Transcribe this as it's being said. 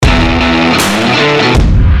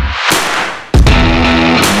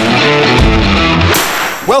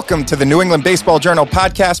Welcome to the New England Baseball Journal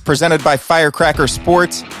podcast presented by Firecracker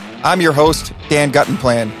Sports. I'm your host, Dan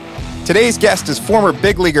Guttenplan. Today's guest is former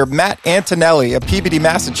big leaguer Matt Antonelli, a Peabody,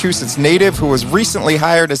 Massachusetts native who was recently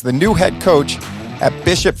hired as the new head coach at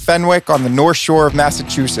Bishop Fenwick on the North Shore of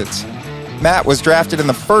Massachusetts. Matt was drafted in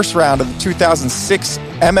the first round of the 2006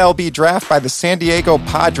 MLB draft by the San Diego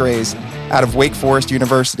Padres out of Wake Forest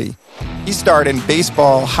University. He starred in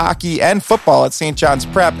baseball, hockey, and football at St. John's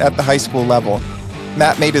Prep at the high school level.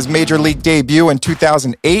 Matt made his major league debut in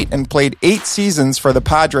 2008 and played 8 seasons for the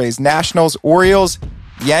Padres, Nationals, Orioles,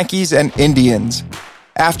 Yankees, and Indians.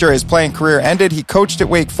 After his playing career ended, he coached at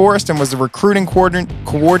Wake Forest and was the recruiting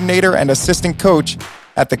coordinator and assistant coach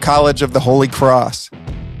at the College of the Holy Cross.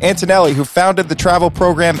 Antonelli, who founded the travel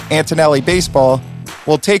program Antonelli Baseball,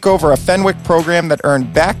 will take over a Fenwick program that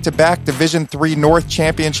earned back-to-back Division III North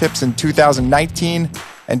championships in 2019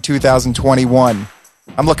 and 2021.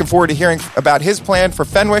 I'm looking forward to hearing about his plan for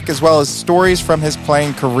Fenwick as well as stories from his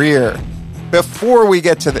playing career. Before we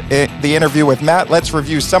get to the interview with Matt, let's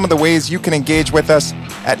review some of the ways you can engage with us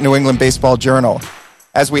at New England Baseball Journal.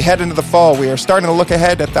 As we head into the fall, we are starting to look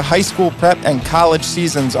ahead at the high school prep and college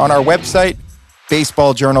seasons on our website,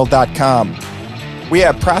 baseballjournal.com. We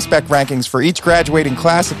have prospect rankings for each graduating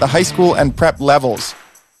class at the high school and prep levels.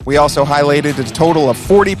 We also highlighted a total of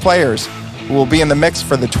 40 players who will be in the mix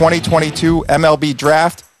for the 2022 MLB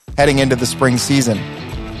draft heading into the spring season.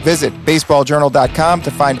 Visit baseballjournal.com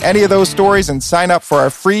to find any of those stories and sign up for our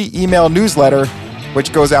free email newsletter,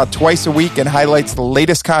 which goes out twice a week and highlights the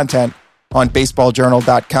latest content on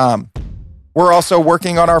baseballjournal.com. We're also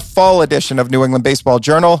working on our fall edition of New England Baseball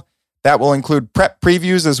Journal. That will include prep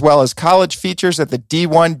previews as well as college features at the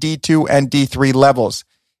D1, D2, and D3 levels.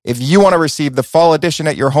 If you want to receive the fall edition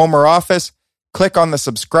at your home or office, click on the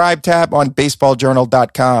subscribe tab on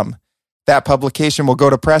baseballjournal.com. That publication will go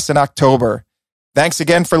to press in October. Thanks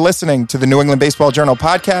again for listening to the New England Baseball Journal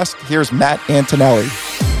podcast. Here's Matt Antonelli.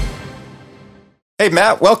 Hey,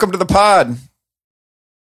 Matt, welcome to the pod.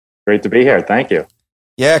 Great to be here. Thank you.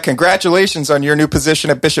 Yeah, congratulations on your new position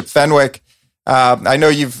at Bishop Fenwick. I know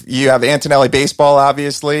you have Antonelli Baseball,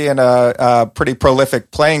 obviously, and a pretty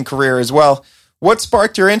prolific playing career as well. What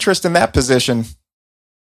sparked your interest in that position?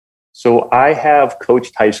 So I have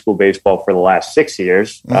coached high school baseball for the last 6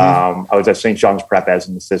 years. I was at St. John's Prep as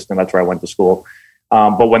an assistant. That's where I went to school.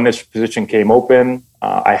 But when this position came open,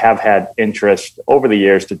 I have had interest over the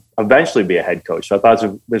years to eventually be a head coach. So I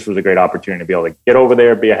thought this was a great opportunity to be able to get over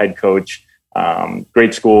there, be a head coach.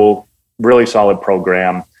 Great school, really solid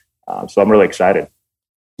program. So I'm really excited.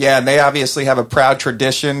 Yeah, and they obviously have a proud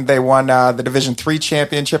tradition. They won the Division III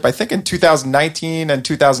championship, I think, in 2019 and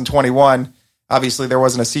 2021. Obviously, there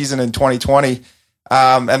wasn't a season in 2020.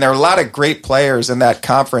 And there are a lot of great players in that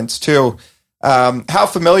conference, too. How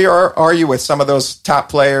familiar are you with some of those top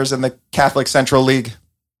players in the Catholic Central League?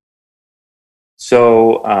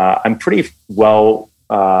 So I'm pretty well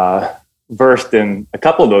versed in a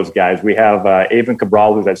couple of those guys. We have Avon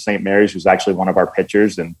Cabral, who's at St. Mary's, who's actually one of our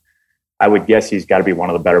pitchers. And I would guess he's got to be one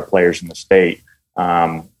of the better players in the state. We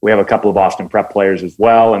have a couple of Boston Prep players as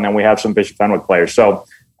well. And then we have some Bishop Fenwick players. So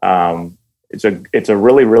it's a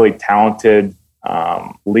really, really talented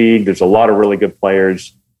league. There's a lot of really good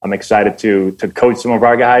players. I'm excited to coach some of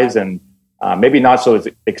our guys, and maybe not so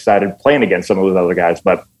excited playing against some of those other guys,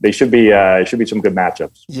 but they should be some good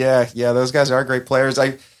matchups. Yeah, those guys are great players.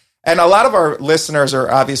 And a lot of our listeners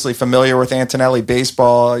are obviously familiar with Antonelli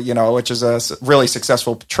Baseball, which is a really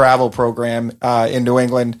successful travel program in New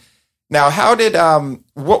England. Now, how did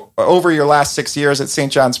over your last 6 years at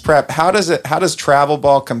St. John's Prep, how does travel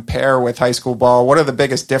ball compare with high school ball? What are the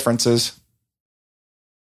biggest differences?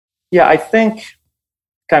 Yeah, I think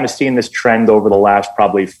kind of seeing this trend over the last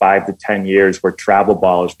probably 5 to 10 years where travel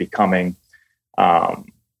ball is becoming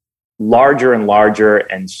larger and larger.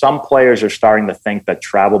 And some players are starting to think that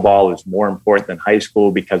travel ball is more important than high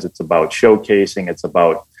school because it's about showcasing. It's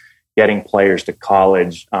about getting players to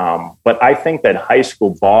college. But I think that high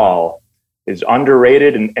school ball is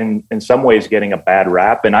underrated and in some ways getting a bad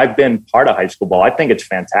rap. And I've been part of high school ball. I think it's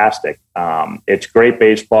fantastic. It's great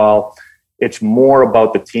baseball. It's more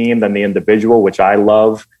about the team than the individual, which I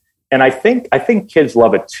love. And I think kids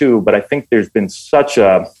love it too, but I think there's been such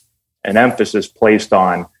an emphasis placed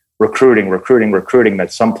on recruiting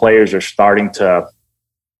that some players are starting to,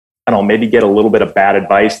 I don't know, maybe get a little bit of bad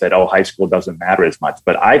advice that, high school doesn't matter as much.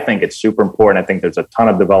 But I think it's super important. I think there's a ton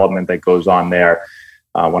of development that goes on there.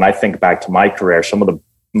 When I think back to my career, some of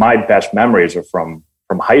my best memories are from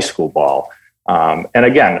high school ball. And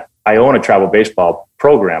again, I own a travel baseball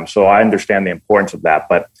program, so I understand the importance of that.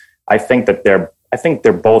 But I think that they're I think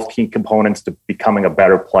they're both key components to becoming a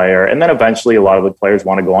better player. And then eventually a lot of the players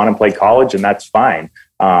want to go on and play college, and that's fine.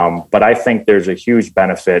 But I think there's a huge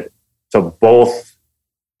benefit to both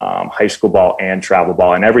high school ball and travel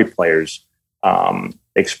ball and every player's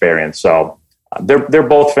experience. So they're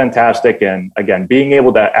both fantastic. And again, being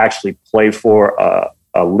able to actually play for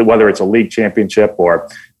whether it's a league championship or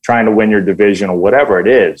trying to win your division or whatever it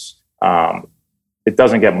is, it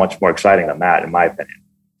doesn't get much more exciting than that, in my opinion.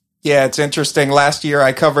 Yeah, it's interesting. Last year,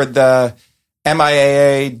 I covered the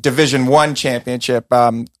MIAA Division I championship,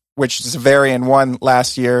 which Xaverian won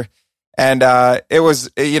last year. And it was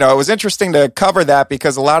interesting to cover that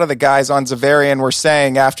because a lot of the guys on Xaverian were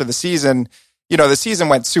saying after the season, the season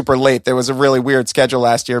went super late. There was a really weird schedule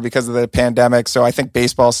last year because of the pandemic. So I think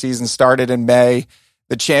baseball season started in May.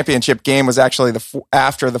 The championship game was actually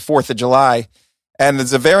after the 4th of July. And the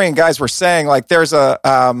Xaverian guys were saying, like, there's a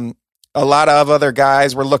lot of other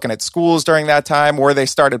guys were looking at schools during that time where they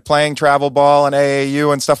started playing travel ball and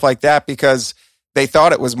AAU and stuff like that because they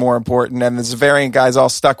thought it was more important. And the Xaverian guys all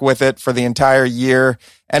stuck with it for the entire year,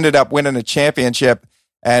 ended up winning a championship.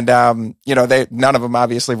 And, none of them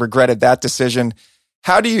obviously regretted that decision.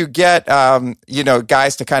 How do you get,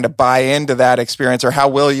 guys to kind of buy into that experience, or how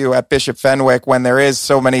will you at Bishop Fenwick when there is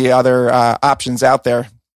so many other options out there?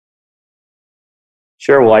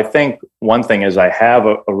 Sure. Well, I think one thing is I have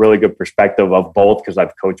a really good perspective of both because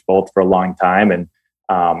I've coached both for a long time. And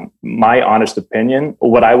my honest opinion,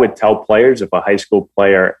 what I would tell players if a high school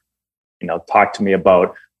player, talked to me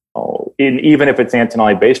about, even if it's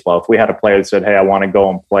Antonelli baseball, if we had a player that said, hey, I want to go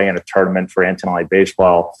and play in a tournament for Antonelli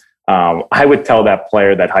baseball, I would tell that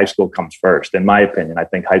player that high school comes first. In my opinion, I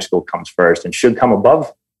think high school comes first and should come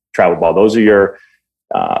above travel ball. Those are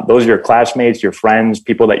your classmates, your friends,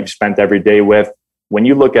 people that you've spent every day with. When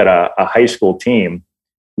you look at a high school team,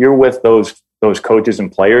 you're with those coaches and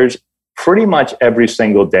players pretty much every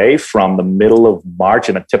single day from the middle of March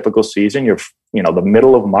in a typical season. You're, the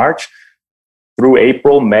middle of March through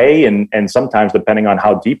April, May, and sometimes, depending on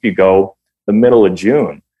how deep you go, the middle of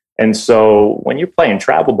June. And so when you're playing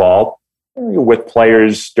travel ball, you're with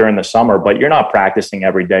players during the summer, but you're not practicing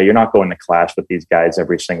every day. You're not going to class with these guys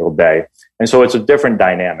every single day. And so it's a different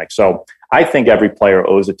dynamic. So I think every player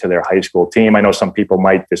owes it to their high school team. I know some people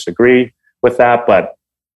might disagree with that, but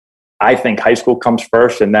I think high school comes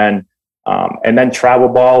first, and then travel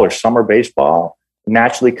ball or summer baseball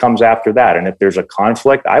naturally comes after that. And if there's a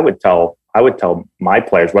conflict, I would tell my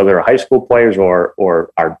players, whether they're high school players or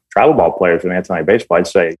our travel ball players in Antonelli baseball, I'd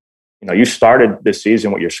say, you started this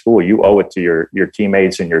season with your school. You owe it to your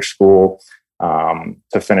teammates and your school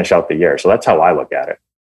to finish out the year. So that's how I look at it.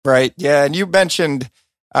 Right. Yeah. And you mentioned,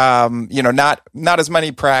 not as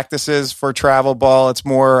many practices for travel ball. It's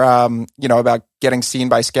more, about getting seen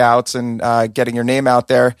by scouts and getting your name out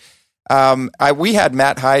there. We had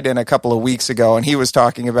Matt Hyden a couple of weeks ago, and he was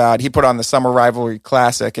talking about, he put on the Summer Rivalry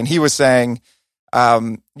Classic, and he was saying,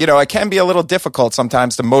 it can be a little difficult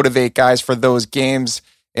sometimes to motivate guys for those games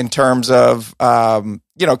in terms of,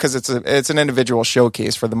 because it's an individual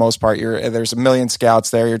showcase for the most part. There's a million scouts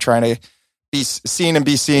there. You're trying to be seen and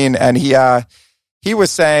be seen. And he was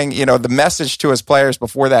saying, the message to his players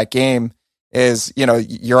before that game is,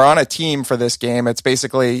 you're on a team for this game. It's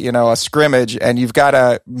basically, a scrimmage, and you've got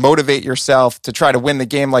to motivate yourself to try to win the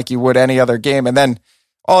game like you would any other game. And then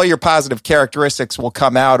all your positive characteristics will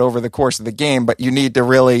come out over the course of the game, but you need to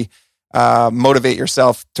really motivate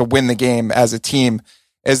yourself to win the game as a team.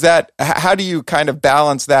 How do you kind of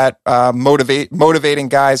balance that motivating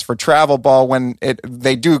guys for travel ball when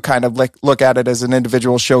they do kind of look at it as an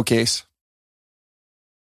individual showcase?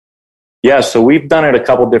 Yeah, so we've done it a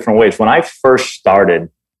couple different ways. When I first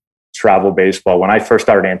started travel baseball, when I first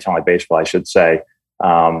started Antonelli baseball, I should say,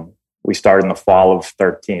 we started in the fall of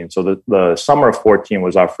 13. So the summer of 14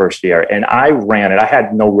 was our first year, and I ran it. I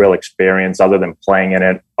had no real experience other than playing in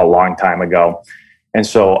it a long time ago. And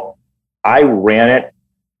so I ran it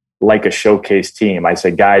like a showcase team. I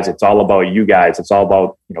said, guys, it's all about you guys. It's all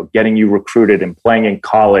about, getting you recruited and playing in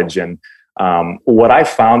college. And what I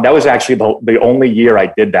found, that was actually the only year I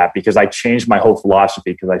did that, because I changed my whole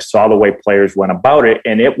philosophy because I saw the way players went about it.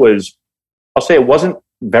 And it wasn't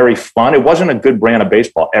very fun. It wasn't a good brand of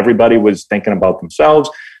baseball. Everybody was thinking about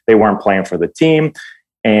themselves. They weren't playing for the team.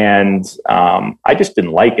 And I just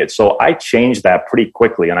didn't like it. So I changed that pretty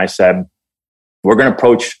quickly. And I said, we're going to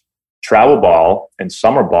approach travel ball and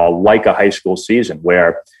summer ball like a high school season,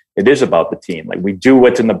 where it is about the team. Like, we do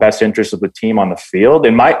what's in the best interest of the team on the field.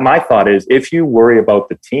 And my thought is, if you worry about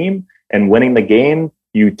the team and winning the game,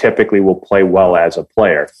 you typically will play well as a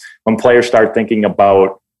player. When players start thinking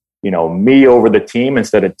about, me over the team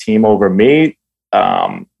instead of team over me,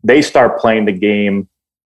 they start playing the game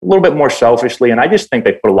a little bit more selfishly. And I just think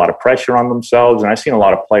they put a lot of pressure on themselves. And I've seen a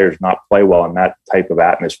lot of players not play well in that type of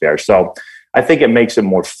atmosphere. So I think it makes it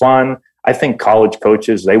more fun. I think college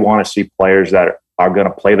coaches, they want to see players that are going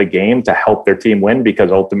to play the game to help their team win,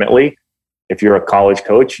 because ultimately, if you're a college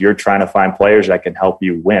coach, you're trying to find players that can help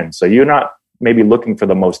you win. So you're not maybe looking for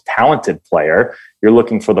the most talented player. You're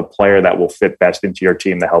looking for the player that will fit best into your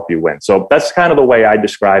team to help you win. So that's kind of the way I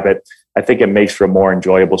describe it. I think it makes for a more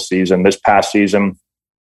enjoyable season. This past season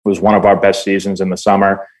was one of our best seasons in the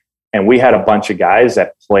summer. And we had a bunch of guys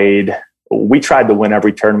that played. We tried to win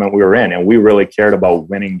every tournament we were in, and we really cared about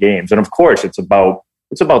winning games. And of course, it's about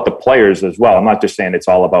the players as well. I'm not just saying it's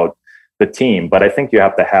all about the team, but I think you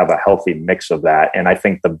have to have a healthy mix of that. And I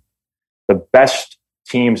think the best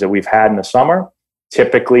teams that we've had in the summer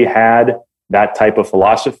typically had that type of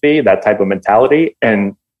philosophy, that type of mentality.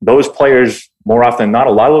 And those players, more often than not,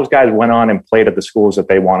 a lot of those guys went on and played at the schools that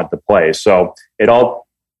they wanted to play. So it all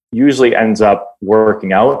usually ends up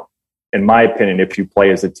working out, in my opinion, if you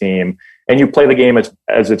play as a team and you play the game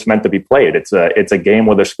as it's meant to be played. It's a game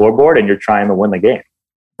with a scoreboard, and you're trying to win the game.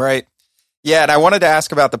 Right. Yeah, and I wanted to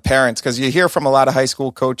ask about the parents, because you hear from a lot of high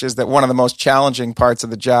school coaches that one of the most challenging parts of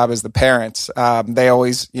the job is the parents. They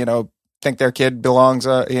always, think their kid belongs,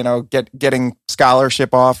 getting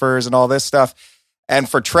scholarship offers and all this stuff. And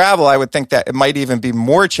for travel, I would think that it might even be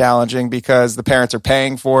more challenging because the parents are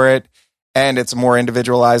paying for it, and it's more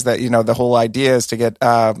individualized. That the whole idea is to get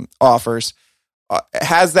offers.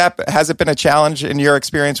 Has it been a challenge in your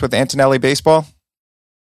experience with Antonelli baseball?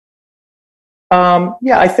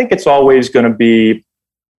 Yeah, I think it's always going to be.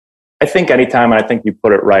 I think anytime, and I think you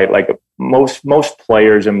put it right. Like most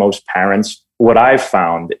players and most parents, what I've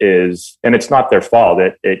found is, and it's not their fault,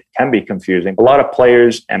 it can be confusing. A lot of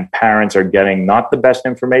players and parents are getting not the best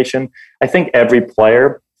information. I think every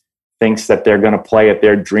player thinks that they're going to play at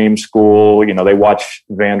their dream school. They watch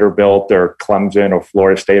Vanderbilt or Clemson or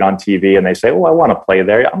Florida State on TV, and they say, "Oh, I want to play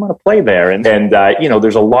there. I'm going to play there." And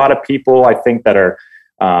there's a lot of people, I think, that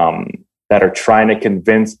are trying to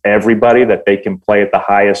convince everybody that they can play at the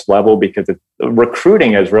highest level, because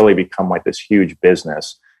recruiting has really become like this huge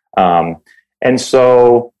business. And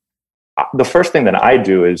so the first thing that I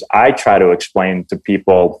do is I try to explain to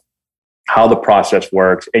people how the process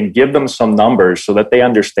works and give them some numbers so that they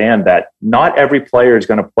understand that not every player is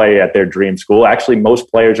going to play at their dream school. Actually, most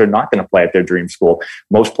players are not going to play at their dream school.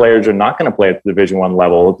 Most players are not going to play at the Division I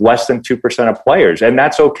level, less than 2% of players. And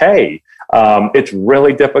that's okay. It's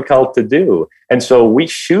really difficult to do. And so we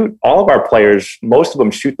shoot all of our players, most of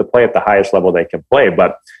them shoot to play at the highest level they can play,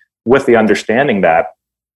 but with the understanding that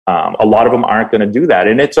a lot of them aren't going to do that.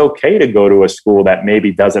 And it's okay to go to a school that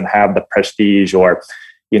maybe doesn't have the prestige, or,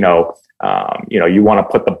 you want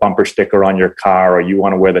to put the bumper sticker on your car, or you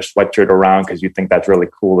want to wear the sweatshirt around because you think that's really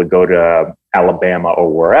cool to go to Alabama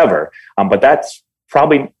or wherever. But that's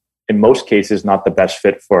probably, in most cases, not the best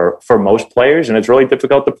fit for most players, and it's really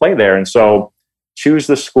difficult to play there. And so choose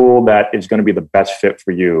the school that is going to be the best fit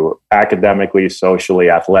for you academically, socially,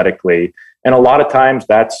 athletically. And a lot of times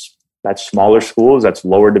that's smaller schools, that's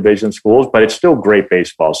lower division schools, but it's still great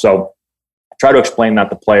baseball. So try to explain that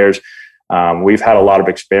to players. We've had a lot of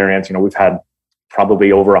experience. We've had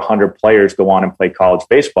probably over 100 players go on and play college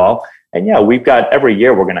baseball. And yeah, we've got, every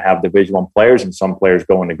year we're going to have Division I players, and some players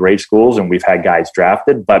go into great schools, and we've had guys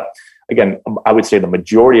drafted. But again, I would say the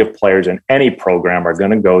majority of players in any program are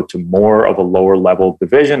going to go to more of a lower level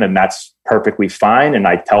division, and that's perfectly fine. And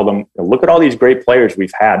I tell them, look at all these great players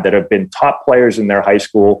we've had that have been top players in their high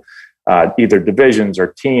school, either divisions or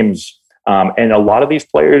teams. And a lot of these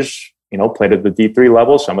players, played at the D3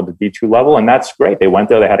 level, some of the D2 level, and that's great. They went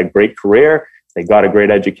there, they had a great career, they got a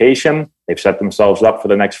great education, they've set themselves up for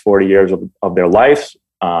the next 40 years of their lives.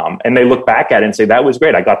 And they look back at it and say, that was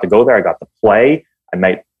great. I got to go there, I got to play, I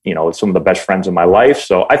met, some of the best friends in my life.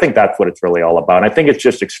 So I think that's what it's really all about. And I think it's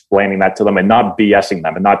just explaining that to them and not BSing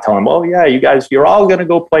them and not telling them, oh yeah, you guys, you're all going to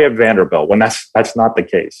go play at Vanderbilt, when that's not the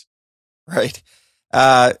case. Right.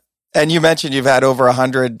 And you mentioned you've had over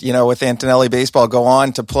 100, with Antonelli baseball go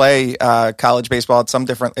on to play college baseball at some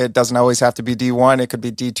different, it doesn't always have to be D1, it could be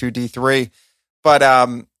D2, D3.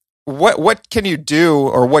 But what can you do,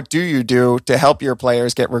 or what do you do to help your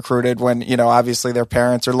players get recruited when, obviously their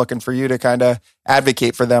parents are looking for you to kind of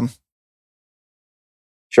advocate for them?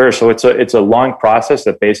 Sure. So it's a long process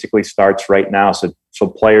that basically starts right now. So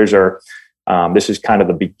players are, this is kind of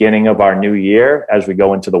the beginning of our new year as we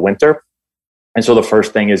go into the winter. And so the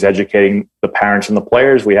first thing is educating the parents and the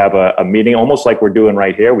players. We have a meeting almost like we're doing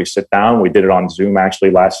right here. We sit down. We did it on Zoom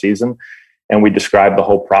actually last season. And we describe the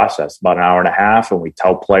whole process, about an hour and a half. And we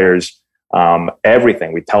tell players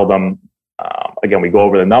everything. We tell them Again, we go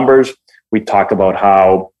over the numbers. We talk about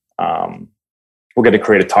how we're going to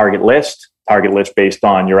create a target list based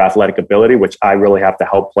on your athletic ability, which I really have to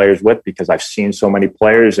help players with because I've seen so many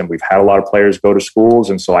players and we've had a lot of players go to schools.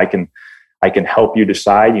 And so I can help you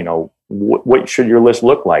decide, what should your list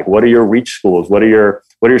look like? What are your reach schools? What are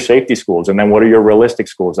your safety schools? And then what are your realistic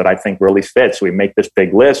schools that I think really fit? So we make this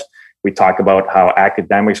big list. We talk about how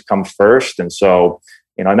academics come first. And so,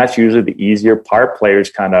 and that's usually the easier part. Players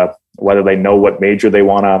kind of, whether they know what major they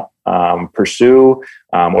want to pursue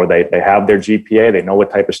or they have their GPA, they know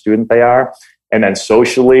what type of student they are. And then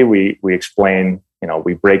socially, we explain,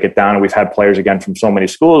 we break it down. And we've had players, again, from so many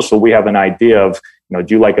schools. So we have an idea of, do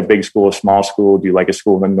you like a big school, a small school? Do you like a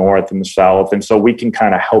school in the north and the south? And so we can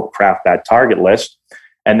kind of help craft that target list.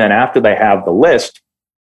 And then after they have the list,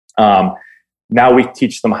 now we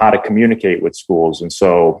teach them how to communicate with schools. And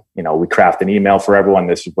so, we craft an email for everyone.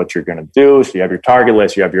 This is what you're going to do. So you have your target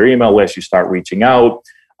list, you have your email list, you start reaching out.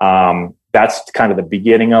 That's kind of the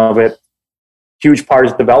beginning of it. Huge part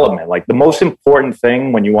is development. Like the most important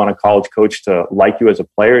thing when you want a college coach to like you as a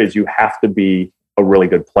player is you have to be a really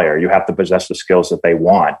good player. You have to possess the skills that they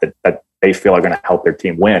want, that they feel are going to help their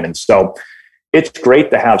team win. And so it's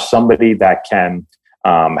great to have somebody that can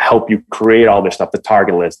help you create all this stuff, the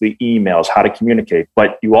target list, the emails, how to communicate.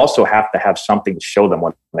 But you also have to have something to show them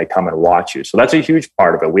when they come and watch you. So that's a huge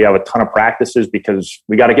part of it. We have a ton of practices because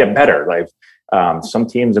we got to get better. Like some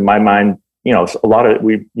teams, in my mind, a lot of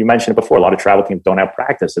you mentioned it before. A lot of travel teams don't have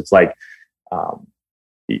practice. It's like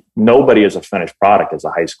nobody is a finished product as a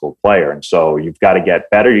high school player, and so you've got to get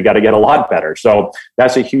better. You got to get a lot better. So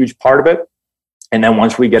that's a huge part of it. And then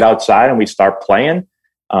once we get outside and we start playing,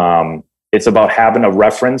 it's about having a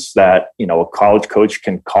reference that a college coach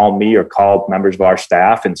can call me or call members of our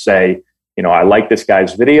staff and say, I like this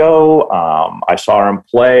guy's video. I saw him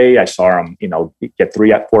play. I saw him, get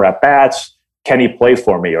 3-4 at bats. Can he play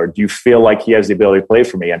for me? Or do you feel like he has the ability to play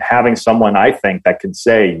for me? And having someone, I think, that can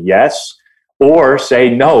say yes or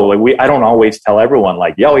say no. Like I don't always tell everyone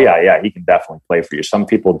like, yeah, he can definitely play for you. Some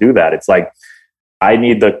people do that. It's like, I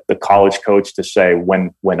need the college coach to say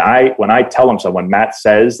when I tell him so, when Matt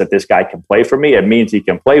says that this guy can play for me, it means he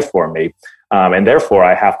can play for me. And therefore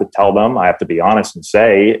I have to tell them, I have to be honest and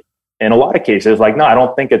say, in a lot of cases, like, no, I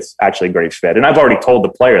don't think it's actually a great fit. And I've already told the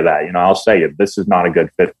player that, I'll say, this is not a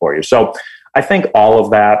good fit for you. So I think all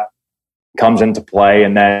of that comes into play.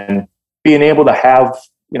 And then being able to have,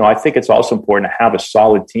 I think it's also important to have a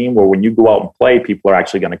solid team where when you go out and play, people are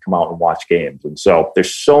actually going to come out and watch games. And so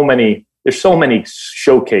there's so many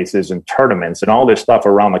showcases and tournaments and all this stuff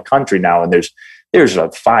around the country now. And there's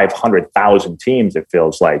 500,000 teams, it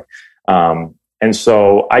feels like. And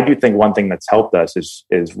so I do think one thing that's helped us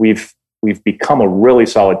is we've become a really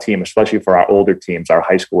solid team, especially for our older teams, our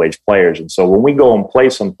high school age players. And so when we go and play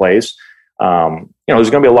someplace, there's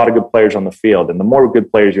going to be a lot of good players on the field. And the more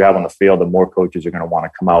good players you have on the field, the more coaches are going to want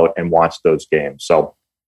to come out and watch those games. So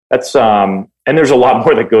that's, and there's a lot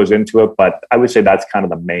more that goes into it, but I would say that's kind of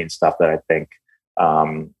the main stuff that I think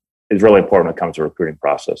is really important when it comes to recruiting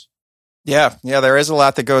process. Yeah, there is a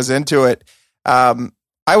lot that goes into it.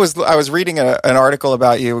 I was reading an article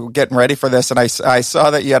about you getting ready for this, and I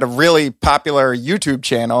saw that you had a really popular YouTube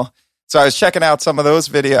channel. So I was checking out some of those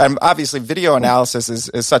videos. And obviously, video analysis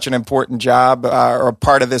is such an important job or a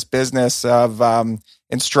part of this business of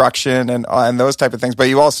instruction and those type of things. But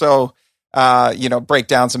you also break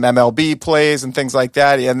down some MLB plays and things like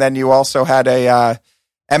that. And then you also had a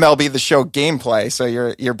MLB The Show gameplay. So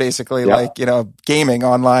you're basically like, gaming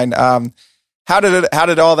online. How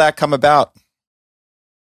did all that come about?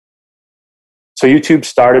 So YouTube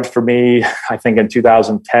started for me, I think in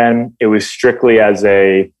 2010. It was strictly as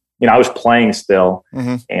I was playing still.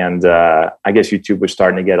 Mm-hmm. And I guess YouTube was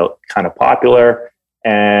starting to get kind of popular.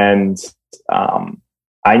 And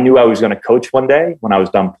I knew I was going to coach one day when I was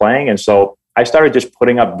done playing. And so I started just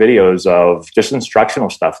putting up videos of just instructional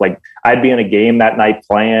stuff. Like I'd be in a game that night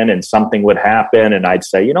playing and something would happen. And I'd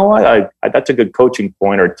say, you know what, that's a good coaching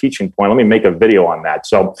point or teaching point. Let me make a video on that.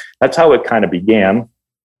 So that's how it kind of began.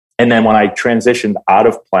 And then when I transitioned out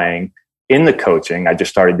of playing into coaching, I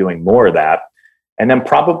just started doing more of that. And then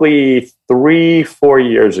probably 3-4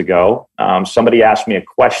 years ago, somebody asked me a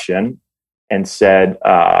question and said,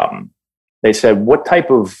 they said, what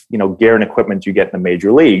type of gear and equipment do you get in the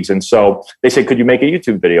major leagues? And so they said, could you make a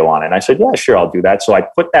YouTube video on it? And I said, yeah, sure, I'll do that. So I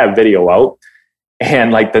put that video out.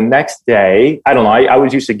 And like the next day, I don't know, I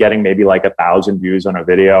was used to getting maybe like 1,000 views on a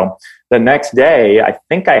video. The next day, I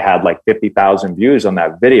think I had like 50,000 views on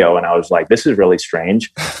that video. And I was like, this is really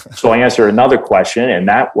strange. So I answered another question and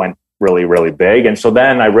that went really, really big. And so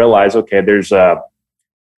then I realized, okay, there's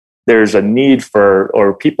there's a need for,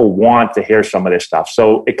 or people want to hear some of this stuff.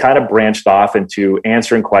 So it kind of branched off into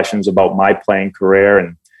answering questions about my playing career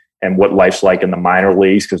and what life's like in the minor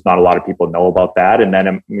leagues, because not a lot of people know about that. And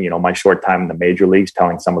then, my short time in the major leagues,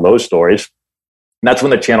 telling some of those stories. And that's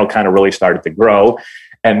when the channel kind of really started to grow.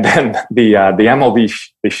 And then the MLB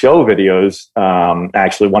The Show videos,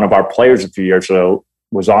 actually one of our players a few years ago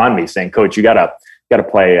was on me saying, "Coach, you gotta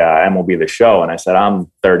play MLB The Show." And I said,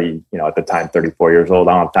 "I'm 30, at the time, 34 years old.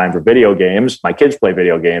 I don't have time for video games. My kids play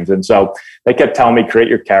video games." And so they kept telling me, "Create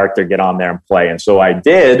your character, get on there and play." And so I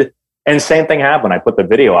did. And same thing happened. I put the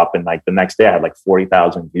video up, and like the next day I had like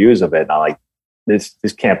 40,000 views of it. And I'm like, this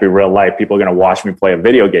can't be real life. People are going to watch me play a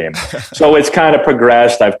video game. So it's kind of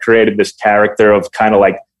progressed. I've created this character of kind of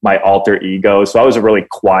like my alter ego. So I was a really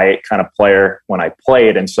quiet kind of player when I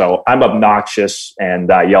played. And so I'm obnoxious and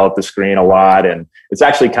yell at the screen a lot. And it's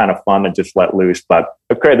actually kind of fun to just let loose. But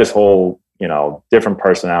I've created this whole, different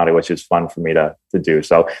personality, which is fun for me to do.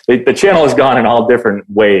 So the channel has gone in all different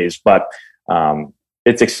ways, but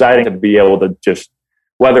it's exciting to be able to just,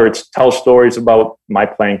 whether it's tell stories about my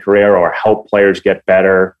playing career or help players get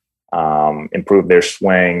better, improve their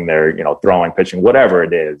swing, their, throwing, pitching, whatever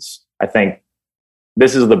it is. I think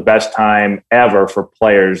this is the best time ever for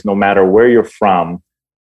players, no matter where you're from.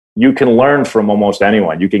 You can learn from almost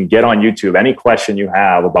anyone. You can get on YouTube. Any question you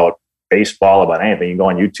have about baseball, about anything, you can go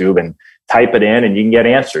on YouTube and type it in and you can get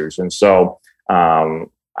answers. And so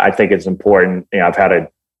I think it's important. I've had an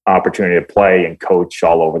opportunity to play and coach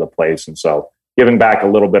all over the place. And so giving back a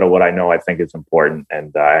little bit of what I know, I think is important,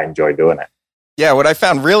 and I enjoy doing it. Yeah, what I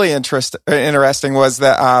found really interesting was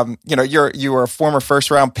that you were a former first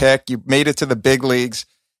round pick. You made it to the big leagues,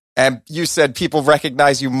 and you said people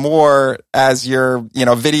recognize you more as your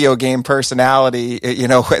video game personality.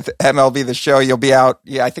 With MLB The Show, you'll be out.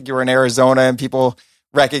 Yeah, I think you were in Arizona, and people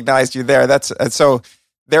recognized you there. So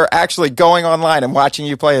they're actually going online and watching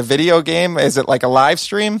you play a video game. Is it like a live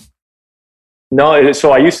stream? No,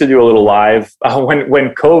 so I used to do a little live.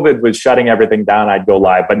 When COVID was shutting everything down, I'd go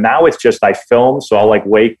live. But now it's just I film. So I'll like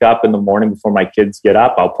wake up in the morning before my kids get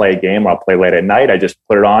up. I'll play a game, or I'll play late at night. I just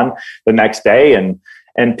put it on the next day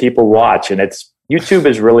and people watch. And YouTube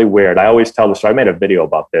is really weird. I always tell the story. I made a video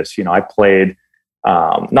about this. I played,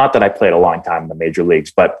 not that I played a long time in the major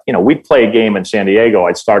leagues, but we'd play a game in San Diego.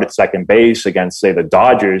 I'd start at second base against, say, the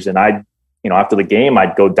Dodgers, and after the game,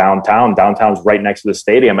 I'd go downtown. Downtown's right next to the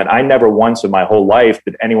stadium. And I never once in my whole life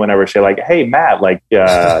did anyone ever say like, "Hey, Matt, we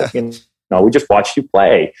just watched you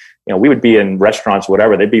play." We would be in restaurants,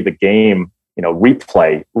 whatever. They'd be the game,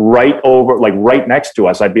 replay right over, like right next to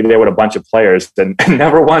us. I'd be there with a bunch of players, and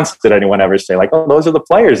never once did anyone ever say like, "Oh, those are the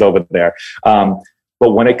players over there."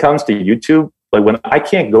 But when it comes to YouTube, like when I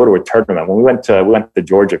can't go to a tournament, when we went to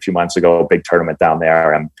Georgia a few months ago, a big tournament down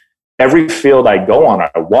there, and every field I go on,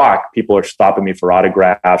 I walk, people are stopping me for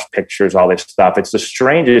autographs, pictures, all this stuff. It's the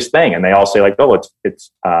strangest thing. And they all say like, "Oh,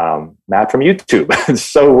 it's Matt from YouTube." It's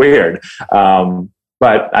so weird.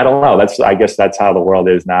 But I don't know. I guess that's how the world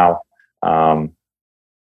is now.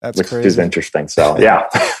 Which crazy. Is interesting. So yeah.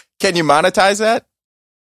 Can you monetize that?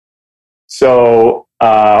 So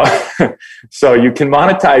you can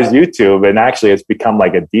monetize YouTube, and actually it's become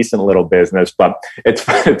like a decent little business. But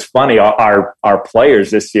it's funny. Our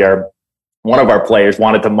players this year, one of our players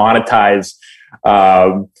wanted to monetize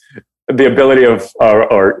the ability of,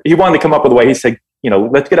 or he wanted to come up with a way. He said,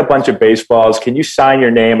 let's get a bunch of baseballs. Can you sign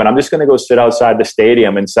your name? And I'm just going to go sit outside the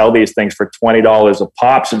stadium and sell these things for $20 a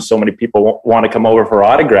pop, since so many people want to come over for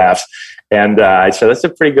autographs. And I said, that's a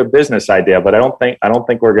pretty good business idea, but I don't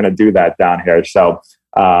think we're going to do that down here. So,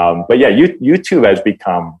 but yeah, YouTube has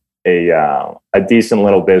become a decent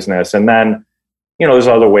little business. And then, there's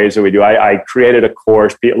other ways that we do. I created a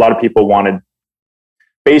course. A lot of people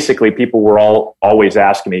people were always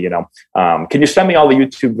asking me, can you send me all the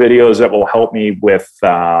YouTube videos that will help me with,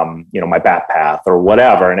 my bat path or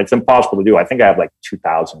whatever? And it's impossible to do. I think I have like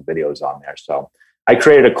 2,000 videos on there. So I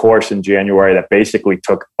created a course in January that basically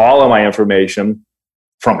took all of my information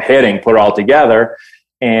from hitting, put it all together.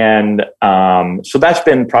 And so that's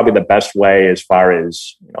been probably the best way as far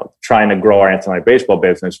as, trying to grow our Antonelli baseball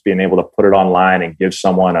business, being able to put it online and give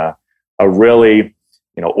someone a really,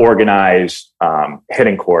 organized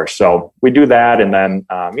hitting course. So we do that. And then,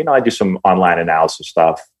 I do some online analysis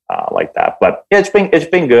stuff like that. But yeah, it's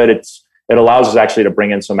been good. It allows us actually to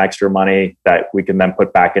bring in some extra money that we can then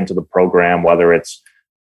put back into the program, whether it's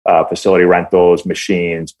facility rentals,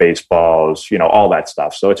 machines, baseballs, all that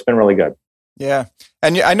stuff. So it's been really good. Yeah.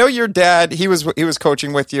 And I know your dad, he was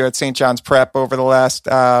coaching with you at St. John's Prep over the last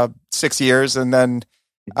 6 years. And then,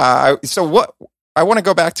 so I want to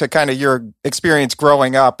go back to kind of your experience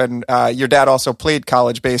growing up, and your dad also played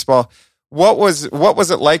college baseball. What was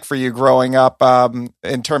it like for you growing up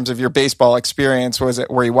in terms of your baseball experience?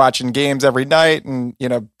 Were you watching games every night and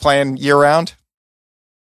playing year round?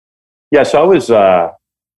 Yeah, so I was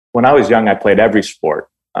when I was young, I played every sport.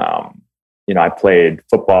 I played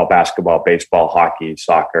football, basketball, baseball, hockey,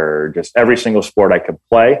 soccer, just every single sport I could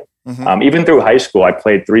play. Mm-hmm. Even through high school, I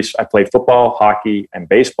played football, hockey, and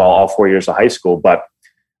baseball all 4 years of high school. But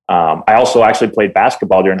I also actually played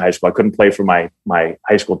basketball during high school. I couldn't play for my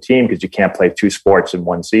high school team because you can't play two sports in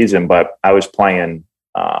one season. But I was playing,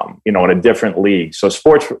 in a different league. So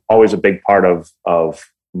sports were always a big part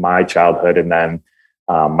of my childhood. And then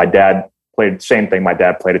my dad played the same thing. My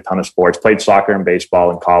dad played a ton of sports, played soccer and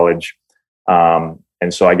baseball in college.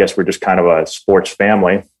 And so I guess we're just kind of a sports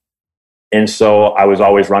family. And so I was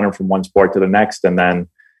always running from one sport to the next. And then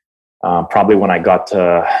probably when I got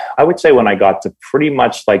to pretty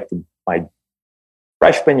much like my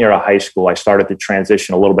freshman year of high school, I started to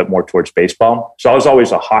transition a little bit more towards baseball. So I was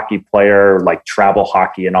always a hockey player, like travel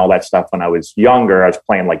hockey and all that stuff. When I was younger, I was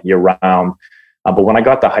playing like year round. But when I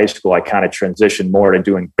got to high school, I kind of transitioned more to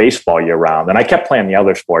doing baseball year round. And I kept playing the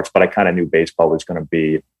other sports, but I kind of knew baseball was going to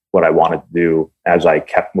be what I wanted to do as I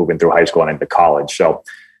kept moving through high school and into college. So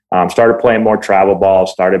started playing more travel ball,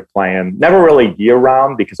 started playing, never really year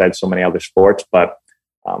round because I had so many other sports, but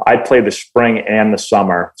I'd play the spring and the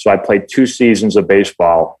summer. So I played 2 seasons of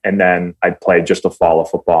baseball, and then I'd play just a fall of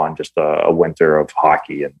football and just a winter of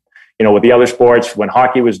hockey. And, with the other sports, when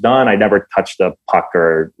hockey was done, I never touched a puck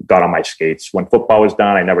or got on my skates. When football was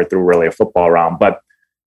done, I never threw really a football around. But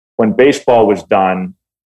when baseball was done,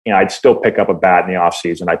 I'd still pick up a bat in the off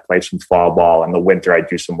season. I'd play some fall ball. In the winter, I'd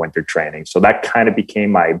do some winter training. So that kind of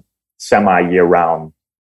became my semi-year round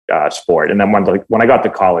sport. And then when I got to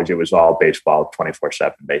college, it was all baseball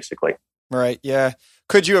 24/7, basically. Right. Yeah.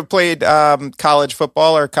 Could you have played college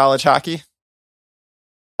football or college hockey?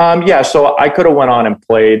 Yeah. So I could have went on and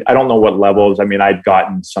played. I don't know what levels. I mean, I'd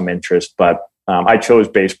gotten some interest, but I chose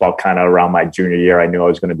baseball kind of around my junior year. I knew I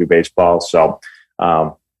was going to do baseball. So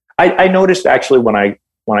I noticed actually when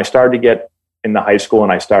I started to get into high school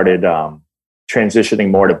and I started transitioning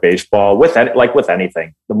more to baseball, with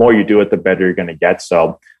anything, the more you do it, the better you're going to get.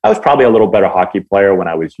 So I was probably a little better hockey player when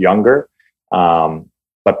I was younger.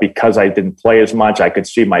 But because I didn't play as much, I could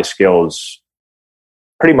see my skills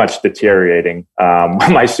pretty much deteriorating.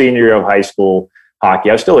 My senior year of high school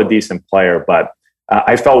hockey, I was still a decent player, but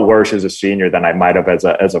I felt worse as a senior than I might have as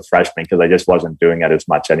a freshman because I just wasn't doing it as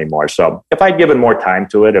much anymore. So if I'd given more time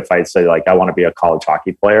to it, if I'd say like, I want to be a college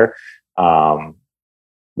hockey player,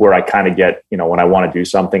 where I kind of get, when I want to do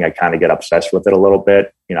something, I kind of get obsessed with it a little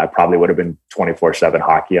bit. I probably would have been 24/7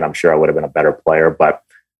 hockey, and I'm sure I would have been a better player, but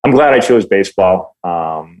I'm glad I chose baseball.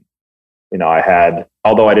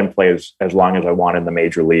 Although I didn't play as long as I wanted in the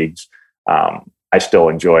major leagues, I still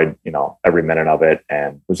enjoyed, every minute of it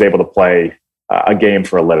and was able to play a game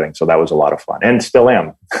for a living. So that was a lot of fun and still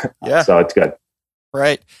am. Yeah. So it's good.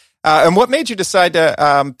 Right. And what made you decide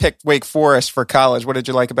to pick Wake Forest for college? What did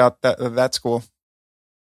you like about that school?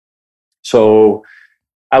 So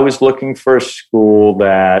I was looking for a school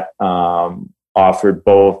that offered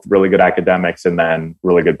both really good academics and then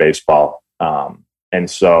really good baseball. And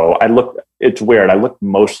so it's weird. I looked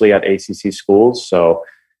mostly at ACC schools. So,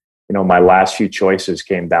 my last few choices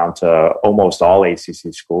came down to almost all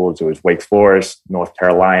ACC schools. It was Wake Forest, North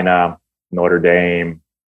Carolina, Notre Dame,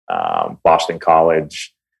 Boston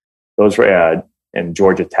College. Those were, and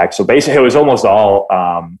Georgia Tech. So basically it was almost all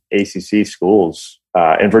ACC schools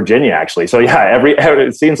in Virginia, actually. So yeah,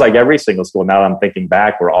 it seems like every single school, now that I'm thinking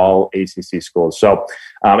back, were all ACC schools. So,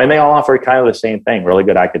 and they all offer kind of the same thing, really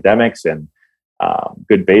good academics and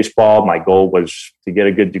good baseball. My goal was to get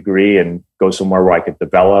a good degree and go somewhere where I could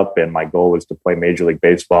develop. And my goal was to play Major League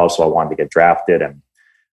Baseball. So I wanted to get drafted. And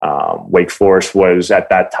Wake Forest was, at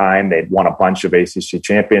that time, they'd won a bunch of ACC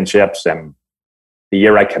championships. And the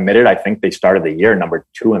year I committed, I think they started the year number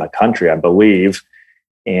 2 in the country, I believe.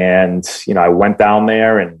 And, I went down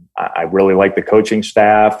there and I really liked the coaching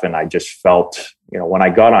staff. And I just felt, when I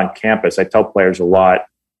got on campus, I tell players a lot,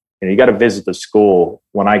 you got to visit the school.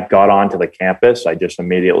 When I got onto the campus, I just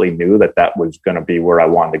immediately knew that was going to be where I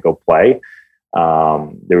wanted to go play.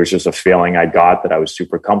 There was just a feeling I got that I was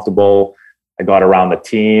super comfortable. I got around the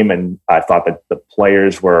team and I thought that the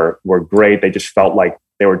players were great. They just felt like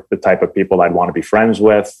they were the type of people I'd want to be friends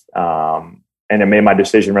with. And it made my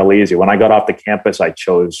decision really easy. When I got off the campus, I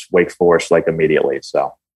chose Wake Forest immediately.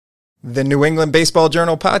 So the New England Baseball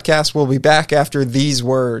Journal podcast will be back after these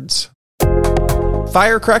words.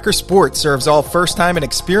 Firecracker Sports serves all first-time and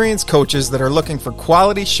experienced coaches that are looking for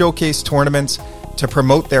quality showcase tournaments to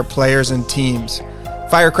promote their players and teams.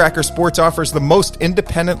 Firecracker Sports offers the most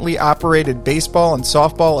independently operated baseball and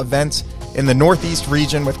softball events in the Northeast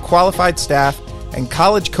region with qualified staff and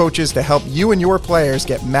college coaches to help you and your players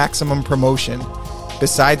get maximum promotion.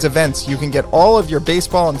 Besides events, you can get all of your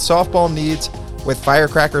baseball and softball needs with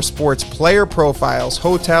Firecracker Sports player profiles,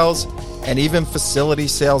 hotels, and even facility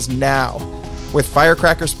sales now. With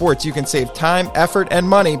Firecracker Sports, you can save time, effort, and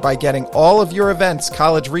money by getting all of your events,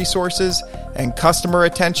 college resources, and customer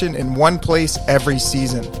attention in one place every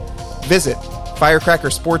season. Visit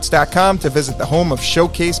firecrackersports.com to visit the home of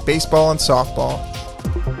Showcase Baseball and Softball.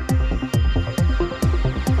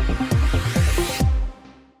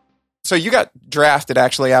 So you got drafted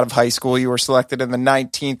actually out of high school. You were selected in the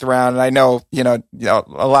 19th round. And I know,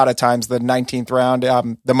 a lot of times the 19th round,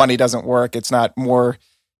 the money doesn't work. It's not more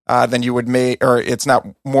than you would make, or it's not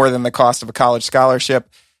more than the cost of a college scholarship.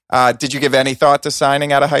 Did you give any thought to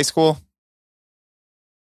signing out of high school?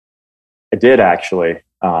 I did actually.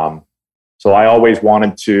 So I always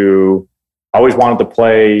wanted to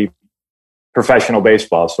play professional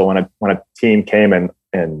baseball. So when a team came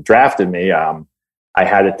and drafted me, I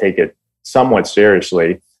had to take it somewhat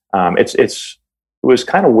seriously. It was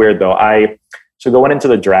kind of weird though. So going into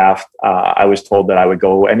the draft, I was told that I would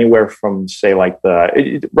go anywhere from say like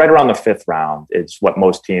right around the 5th round. It's what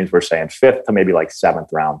most teams were saying, 5th to maybe like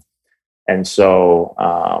 7th round. And so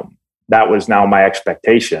that was now my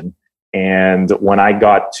expectation. And when I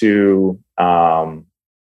got to the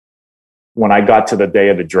day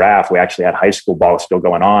of the draft, we actually had high school ball still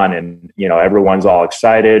going on, and everyone's all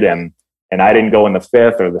excited, and I didn't go in the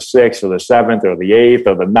 5th or the 6th or the 7th or the 8th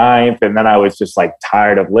or the 9th, and then I was just like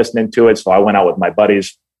tired of listening to it, so I went out with my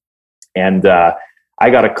buddies, and I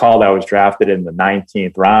got a call that I was drafted in the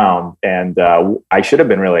 19th round, and I should have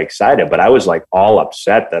been really excited, but I was like all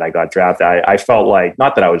upset that I got drafted. I felt like,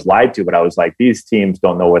 not that I was lied to, but I was like, these teams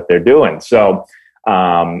don't know what they're doing. So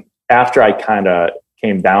after I kind of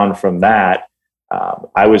came down from that,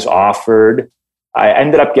 I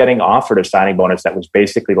ended up getting offered a signing bonus that was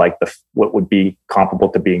basically like what would be comparable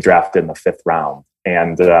to being drafted in the 5th round.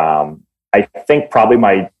 And I think probably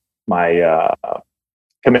my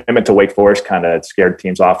commitment to Wake Forest kind of scared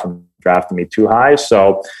teams off from drafting me too high.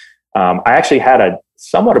 So I actually had a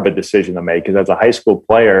somewhat of a decision to make, because as a high school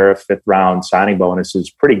player, 5th round signing bonus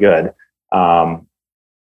is pretty good.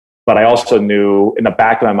 But I also knew in the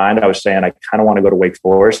back of my mind, I was saying, I kind of want to go to Wake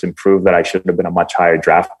Forest and prove that I should have been a much higher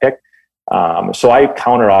draft pick. So I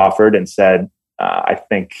counter-offered and said, I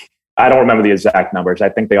don't remember the exact numbers. I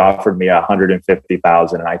think they offered me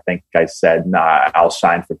 $150,000, and I think I said, nah, I'll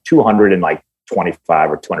sign for $225,000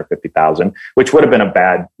 or $250,000, which would have been a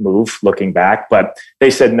bad move looking back. But they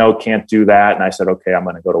said, no, can't do that. And I said, okay, I'm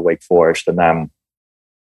going to go to Wake Forest. And then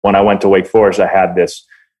when I went to Wake Forest, I had this.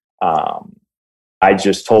 I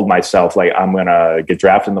just told myself, like, I'm going to get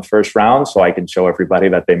drafted in the 1st round so I can show everybody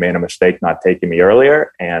that they made a mistake not taking me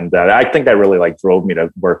earlier. And I think that really drove me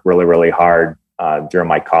to work really, really hard during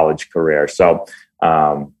my college career. So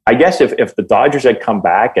I guess if the Dodgers had come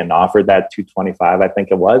back and offered that 225, I think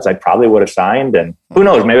it was, I probably would have signed. And who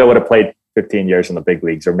knows, maybe I would have played 15 years in the big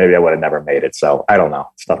leagues, or maybe I would have never made it. So I don't know.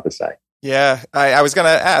 It's tough to say. Yeah, I was going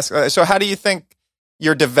to ask. So how do you think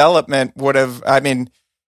your development would have,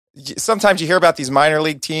 sometimes you hear about these minor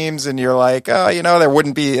league teams and you're like, there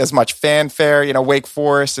wouldn't be as much fanfare. Wake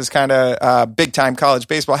Forest is kind of big time college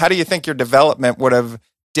baseball. How do you think your development would have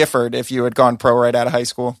differed if you had gone pro right out of high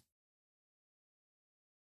school?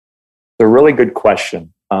 A really good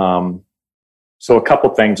question. So a couple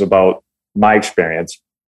things about my experience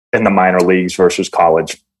in the minor leagues versus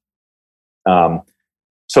college.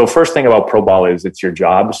 So first thing about pro ball is it's your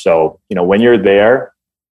job. So, when you're there,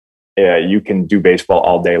 you can do baseball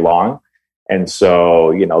all day long. And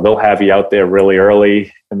so, they'll have you out there really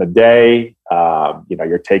early in the day.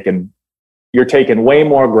 You're taking way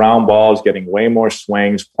more ground balls, getting way more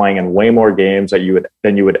swings, playing in way more games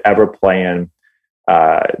than you would ever play in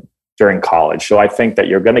during college. So I think that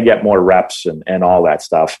you're going to get more reps and all that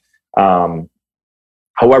stuff.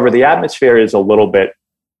 However, the atmosphere is a little bit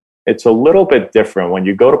different. When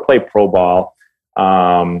you go to play pro ball,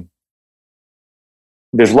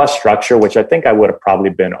 there's less structure, which I think I would have probably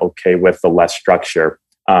been okay with the less structure.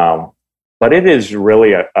 But it is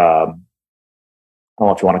really I don't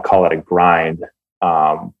know if you want to call it a grind,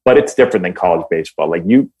 but it's different than college baseball. Like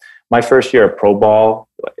my first year of pro ball,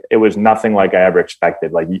 it was nothing like I ever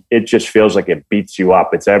expected. Like it just feels like it beats you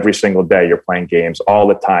up. It's every single day. You're playing games all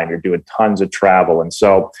the time. You're doing tons of travel. And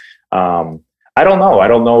so I don't know. I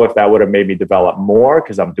don't know if that would have made me develop more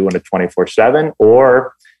because I'm doing it 24/7,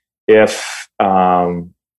 or if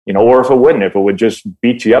or if it wouldn't, if it would just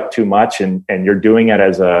beat you up too much and you're doing it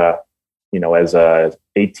as a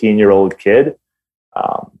 18-year-old kid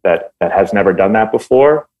that has never done that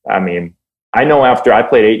before. I mean, I know after I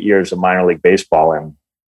played 8 years of minor league baseball, and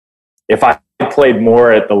if I played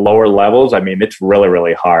more at the lower levels, I mean, it's really,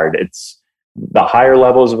 really hard. It's the higher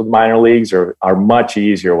levels of the minor leagues are much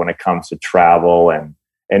easier when it comes to travel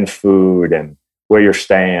and food and where you're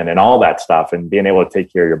staying and all that stuff and being able to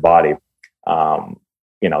take care of your body.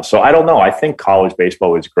 So I don't know. I think college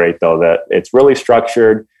baseball was great, though, that it's really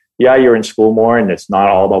structured. Yeah, you're in school more and it's not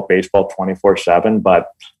all about baseball 24/7, but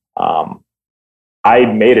I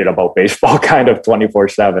made it about baseball kind of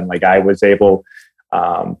 24/7. Like I was able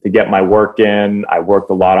to get my work in. I worked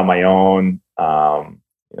a lot on my own,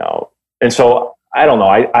 and so I don't know.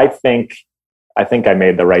 I think I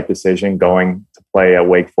made the right decision going to play at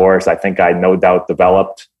Wake Forest. I think I no doubt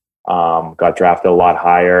developed, got drafted a lot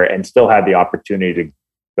higher, and still had the opportunity to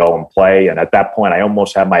go and play. And at that point, I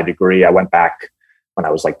almost had my degree. I went back when I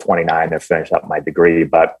was like 29 to finish up my degree,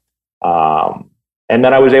 but and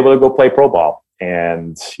then I was able to go play pro ball,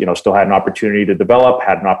 and still had an opportunity to develop,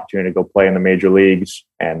 had an opportunity to go play in the major leagues,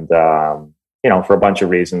 and for a bunch of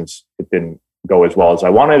reasons, it didn't go as well as I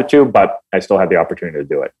wanted it to, but I still had the opportunity to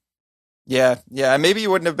do it. Yeah. Maybe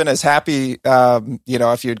you wouldn't have been as happy,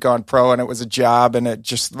 if you had gone pro and it was a job and it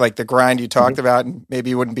just like the grind you talked about, and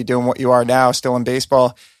maybe you wouldn't be doing what you are now, still in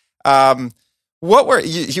baseball. What were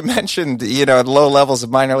you mentioned? Low levels of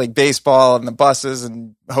minor league baseball and the buses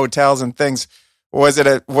and hotels and things. Was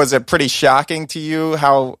it pretty shocking to you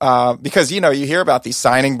how because you hear about these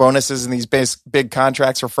signing bonuses and these big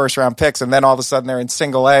contracts for first round picks, and then all of a sudden they're in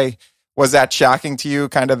single A. Was that shocking to you?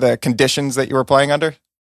 Kind of the conditions that you were playing under?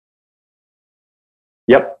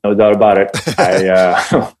 Yep, no doubt about it.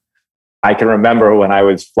 I can remember when I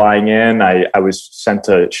was flying in, I was sent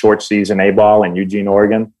to short season A-ball in Eugene,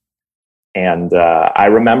 Oregon. And I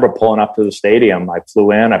remember pulling up to the stadium. I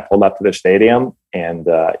flew in, I pulled up to the stadium, and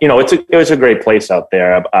it was a great place out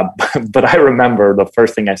there. But I remember the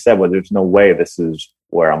first thing I said was, "There's no way this is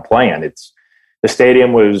where I'm playing." The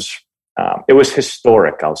stadium was it was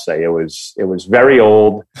historic. I'll say it was very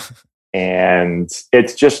old, and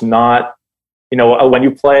it's just not. When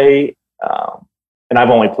you play, and I've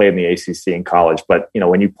only played in the ACC in college, but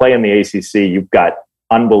when you play in the ACC, you've got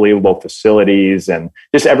unbelievable facilities and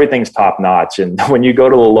just everything's top notch. And when you go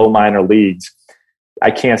to the low minor leagues,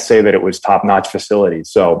 I can't say that it was top notch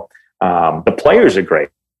facilities. So the players are great.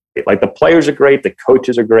 Like the players are great, the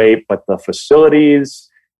coaches are great, but the facilities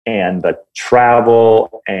and the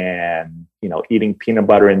travel and eating peanut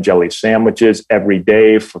butter and jelly sandwiches every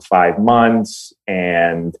day for 5 months,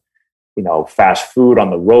 and fast food on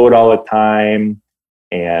the road all the time.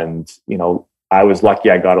 And I was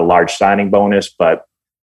lucky I got a large signing bonus, but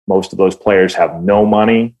most of those players have no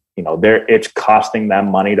money. It's costing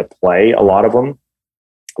them money to play, a lot of them.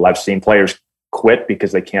 I've seen players quit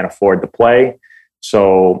because they can't afford to play.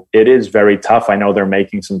 So it is very tough. I know they're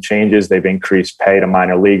making some changes. They've increased pay to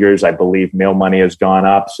minor leaguers. I believe meal money has gone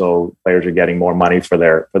up, so players are getting more money for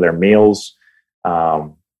their meals.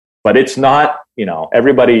 But it's not,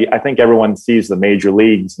 everybody, I think everyone sees the major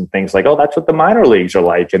leagues and thinks like, oh, that's what the minor leagues are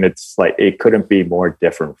like. And it's like, it couldn't be more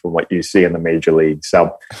different from what you see in the major leagues.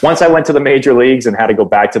 So once I went to the major leagues and had to go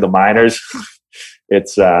back to the minors,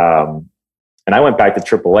 it's, and I went back to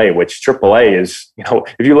AAA, which AAA is,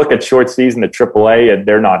 if you look at short season at AAA,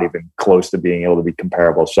 they're not even close to being able to be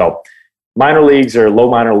comparable. So minor leagues or low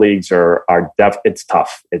minor leagues it's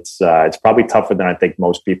tough. It's probably tougher than I think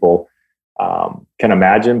most people can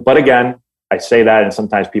imagine. But again, I say that and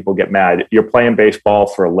sometimes people get mad. You're playing baseball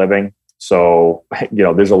for a living. So,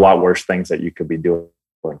 there's a lot worse things that you could be doing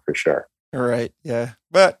for sure. Right. Yeah.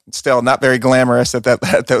 But still not very glamorous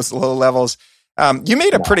at those low levels. You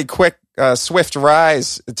made a pretty quick, swift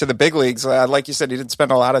rise to the big leagues. Like you said, you didn't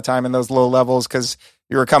spend a lot of time in those low levels because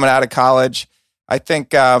you were coming out of college. I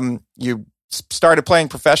think you started playing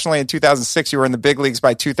professionally in 2006. You were in the big leagues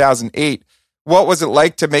by 2008. What was it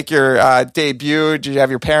like to make your debut? Did you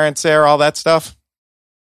have your parents there, all that stuff?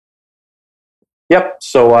 Yep.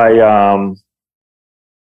 So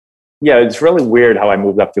it's really weird how I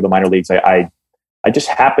moved up through the minor leagues. I just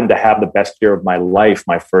happened to have the best year of my life,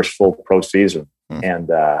 my first full pro season.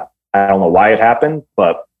 And I don't know why it happened,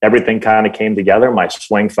 but everything kind of came together. My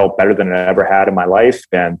swing felt better than it ever had in my life.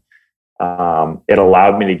 And it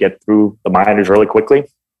allowed me to get through the minors really quickly.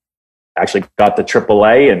 Actually got to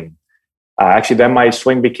AAA, and then my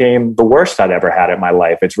swing became the worst I'd ever had in my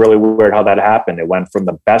life. It's really weird how that happened. It went from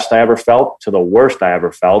the best I ever felt to the worst I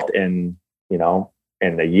ever felt in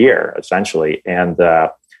a year, essentially. And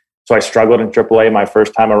so So I struggled in AAA my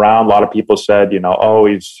first time around. A lot of people said, oh,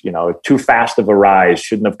 he's, too fast of a rise,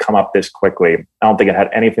 shouldn't have come up this quickly. I don't think it had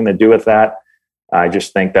anything to do with that. I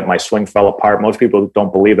just think that my swing fell apart. Most people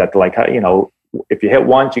don't believe that. They're like, if you hit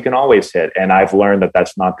once, you can always hit. And I've learned that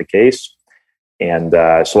that's not the case. And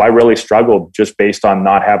so I really struggled just based on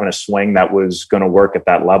not having a swing that was going to work at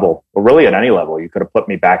that level, or really at any level. You could have put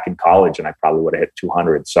me back in college and I probably would have hit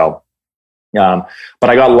 200. So, but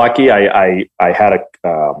I got lucky. I had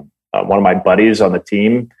one of my buddies on the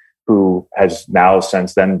team who has now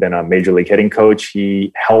since then been a major league hitting coach.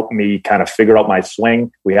 He helped me kind of figure out my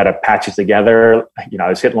swing. We had to patch it together. I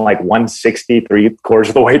was hitting like 160 3/4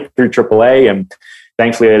 of the way through AAA, and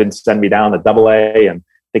thankfully they didn't send me down to AA. And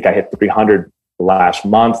I think I hit 300 last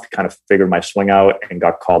month, kind of figured my swing out and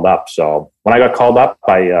got called up. So when I got called up,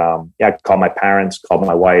 I called my parents, called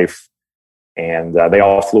my wife, and they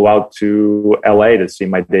all flew out to LA to see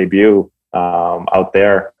my debut out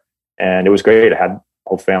there. And it was great. I had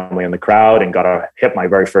whole family in the crowd and got to hit my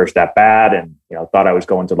very first at bat, and thought I was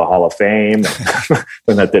going to the Hall of Fame,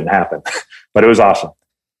 and that didn't happen. But it was awesome.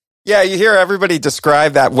 Yeah, you hear everybody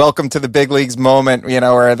describe that welcome to the big leagues moment,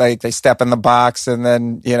 where they step in the box and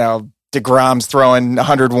then DeGrom's throwing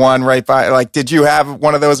 101 right by. Like, did you have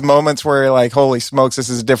one of those moments where you're like, holy smokes, this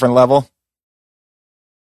is a different level?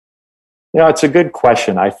 It's a good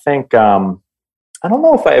question. I think I don't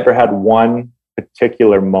know if I ever had one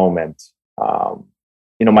particular moment.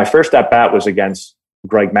 My first at bat was against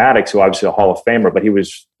Greg Maddux, who obviously a Hall of Famer, but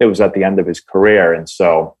it was at the end of his career. And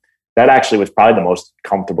so that actually was probably the most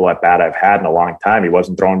comfortable at bat I've had in a long time. He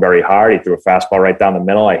wasn't throwing very hard. He threw a fastball right down the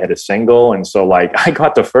middle. I hit a single. And so I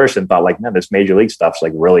got to first and thought man, this major league stuff's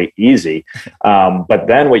like really easy. But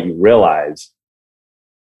then what you realize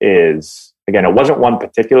is, again, it wasn't one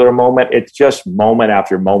particular moment. It's just moment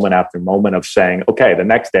after moment after moment of saying, okay, the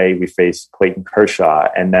next day we face Clayton Kershaw.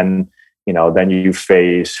 And then, then you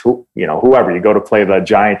face whoever. You go to play the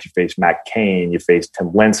Giants, you face Matt Cain, you face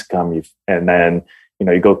Tim Lincecum, and then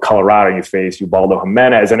you go to Colorado, you face Ubaldo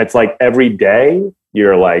Jimenez, and it's like every day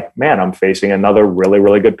you're like, man, I'm facing another really,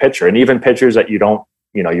 really good pitcher, and even pitchers that you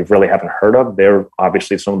really haven't heard of. They're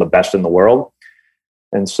obviously some of the best in the world.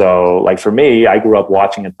 And so, for me, I grew up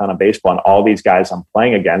watching a ton of baseball, and all these guys I'm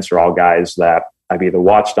playing against are all guys that I've either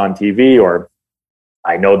watched on TV or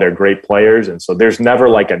I know they're great players. And so there's never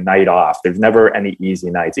a night off. There's never any easy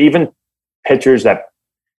nights. Even pitchers that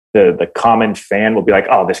the common fan will be like,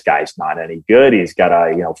 oh, this guy's not any good. He's got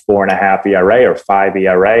a 4.5 ERA or 5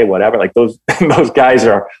 ERA, whatever. Like those guys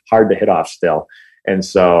are hard to hit off still. And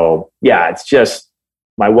so, yeah, it's just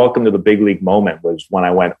my welcome to the big league moment was when I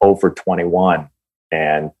went 0 for 21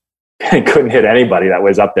 and couldn't hit anybody that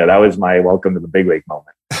was up there. That was my welcome to the big league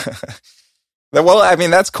moment. Well, I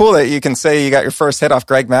mean, that's cool that you can say you got your first hit off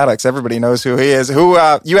Greg Maddux. Everybody knows who he is. You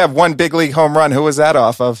have one big league home run. Who was that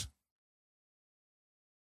off of?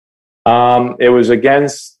 It was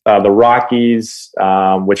against the Rockies,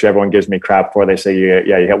 which everyone gives me crap for. They say, you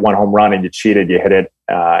hit one home run and you cheated. You hit it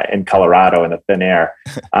in Colorado in the thin air.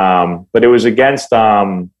 But it was against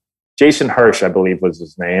Jason Hirsch, I believe was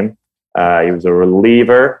his name. He was a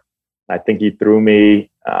reliever. I think he threw me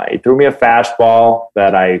a fastball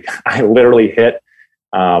that I literally hit.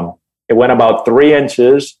 It went about 3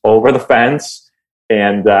 inches over the fence.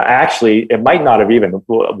 And actually, it might not have even,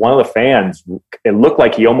 one of the fans, it looked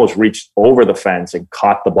like he almost reached over the fence and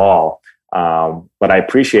caught the ball. But I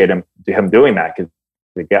appreciate him doing that because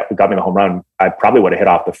it got me the home run. I probably would have hit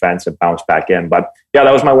off the fence and bounced back in. But yeah,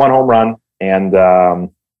 that was my one home run. And I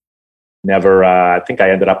think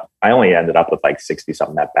I only ended up with like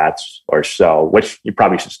 60-something at-bats or so, which you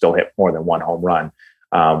probably should still hit more than one home run.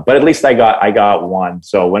 But at least I got one.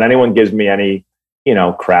 So when anyone gives me any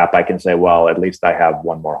crap, I can say, well, at least I have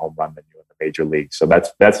one more home run than you in the major league. So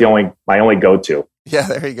that's my only go-to. Yeah,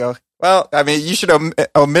 there you go. Well, I mean, you should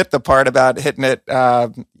omit the part about hitting it,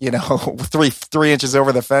 3 inches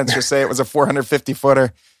over the fence. Just say it was a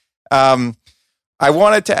 450-footer. I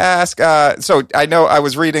wanted to ask, so I know I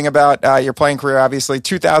was reading about your playing career, obviously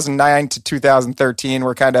 2009 to 2013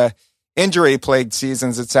 were kind of injury-plagued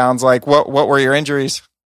seasons, it sounds like. What were your injuries?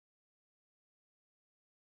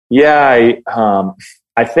 Yeah,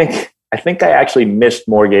 I think I actually missed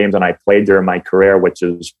more games than I played during my career, which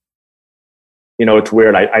is, it's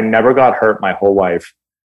weird. I never got hurt my whole life.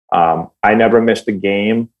 I never missed a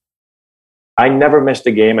game. I never missed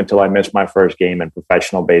a game until I missed my first game in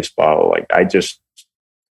professional baseball.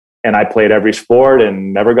 And I played every sport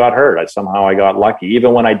and never got hurt. Somehow I got lucky.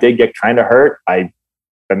 Even when I did get kind of hurt,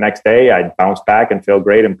 the next day I'd bounce back and feel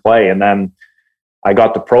great and play. And then I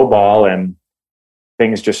got to pro ball and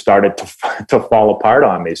things just started to fall apart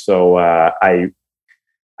on me. So I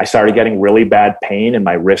I started getting really bad pain in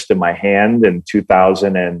my wrist and my hand in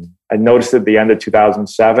 2000. And I noticed at the end of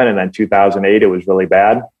 2007, and then 2008, it was really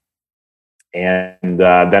bad. And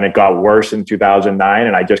then it got worse in 2009,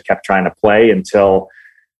 and I just kept trying to play until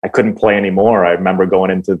I couldn't play anymore. I remember going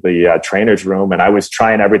into the trainer's room, and I was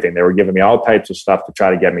trying everything. They were giving me all types of stuff to try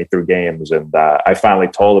to get me through games. And I finally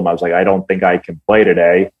told them, I was like, I don't think I can play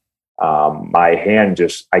today. My hand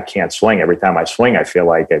I can't swing. Every time I swing, I feel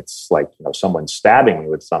like it's like, someone's stabbing me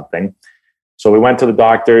with something. So we went to the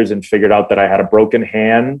doctors and figured out that I had a broken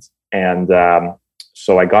hand. And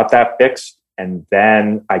so I got that fixed. And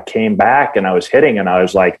then I came back and I was hitting, and I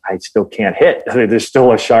was like, I still can't hit. There's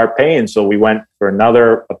still a sharp pain. So we went for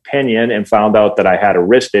another opinion and found out that I had a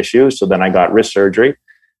wrist issue. So then I got wrist surgery,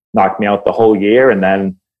 knocked me out the whole year. And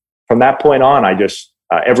then from that point on, I just,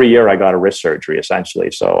 every year I got a wrist surgery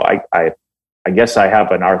essentially. So I guess I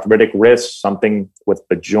have an arthritic wrist, something with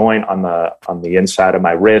the joint on the inside of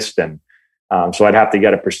my wrist. And so I'd have to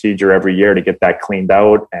get a procedure every year to get that cleaned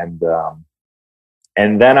out.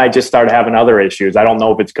 And then I just started having other issues. I don't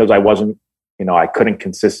know if it's because I wasn't, I couldn't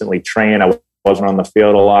consistently train. I wasn't on the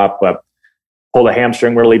field a lot, but pulled a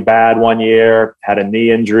hamstring really bad one year, had a knee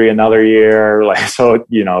injury another year. So,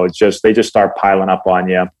 it's just, they just start piling up on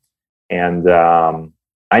you. And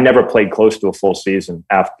I never played close to a full season.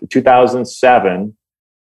 After 2007,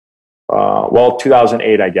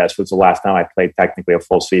 2008, I guess, was the last time I played technically a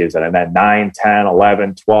full season. And then 9, 10,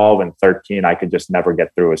 11, 12, and 13, I could just never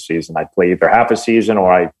get through a season. I'd play either half a season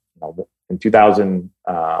or in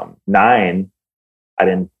 2009, I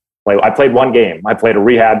didn't play. I played one game. I played a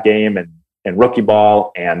rehab game in rookie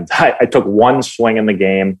ball, and I took one swing in the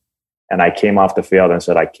game, and I came off the field and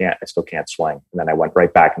said, I still can't swing. And then I went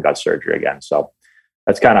right back and got surgery again. So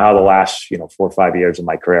that's kind of how the last, 4 or 5 years of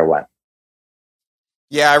my career went.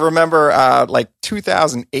 Yeah, I remember like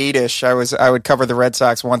 2008-ish, I would cover the Red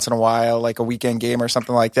Sox once in a while, like a weekend game or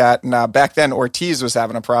something like that. And back then, Ortiz was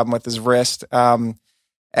having a problem with his wrist. And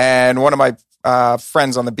one of my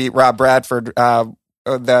friends on the beat, Rob Bradford, I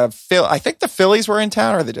think the Phillies were in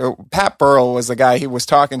town, or Pat Burrell was the guy he was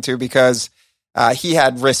talking to, because he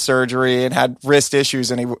had wrist surgery and had wrist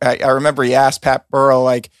issues. And I remember he asked Pat Burrell,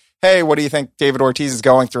 like, hey, what do you think David Ortiz is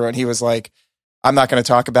going through? And he was like, I'm not going to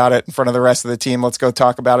talk about it in front of the rest of the team. Let's go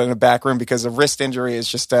talk about it in a back room, because a wrist injury is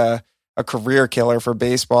just a career killer for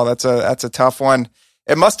baseball. That's a tough one.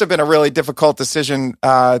 It must have been a really difficult decision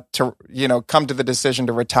to come to the decision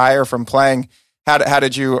to retire from playing. How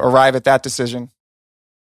did you arrive at that decision?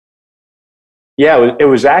 Yeah, it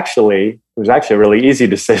was actually a really easy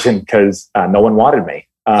decision, because no one wanted me.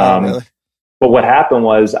 Really? But what happened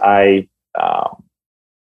was I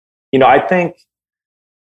think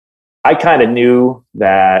I kind of knew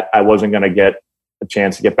that I wasn't going to get a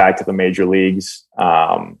chance to get back to the major leagues.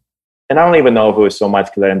 And I don't even know if it was so much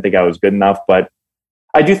because I didn't think I was good enough. But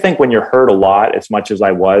I do think when you're hurt a lot, as much as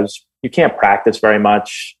I was, you can't practice very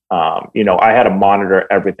much. I had to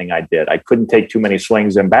monitor everything I did. I couldn't take too many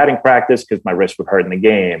swings in batting practice because my wrist would hurt in the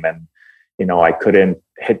game. And, I couldn't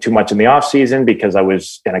hit too much in the off season because I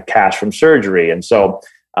was in a cast from surgery. And so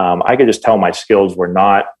I could just tell my skills were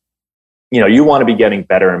not, you want to be getting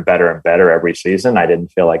better and better and better every season. I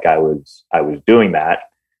didn't feel like I was doing that.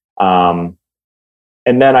 And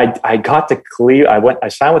then I got to Cleveland. I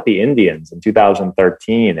signed with the Indians in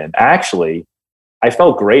 2013. And actually, I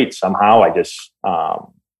felt great somehow. I just,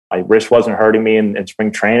 my wrist wasn't hurting me in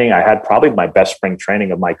spring training. I had probably my best spring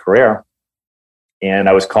training of my career. And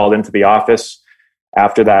I was called into the office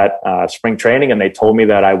after that spring training, and they told me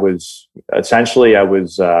that I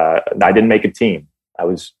didn't make a team.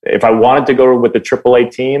 If I wanted to go with the AAA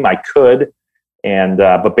team, I could.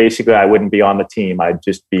 But basically I wouldn't be on the team. I'd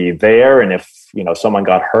just be there. And if, someone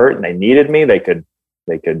got hurt and they needed me, they could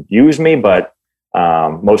use me. But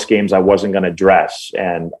most games I wasn't going to dress.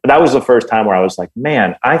 And that was the first time where I was like,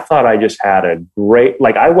 man, I thought I just had a great,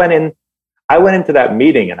 I went into that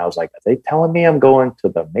meeting and I was like, are they telling me I'm going to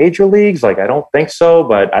the major leagues? I don't think so,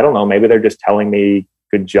 but I don't know. Maybe they're just telling me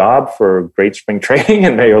good job for great spring training.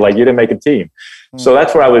 And they were like, you didn't make a team. Mm-hmm. So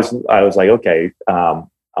that's where I was like, okay, I'm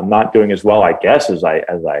not doing as well, I guess, as I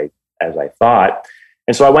thought.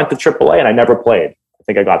 And so I went to AAA and I never played. I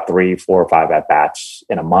think I got 3, 4, or 5 at-bats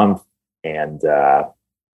in a month. And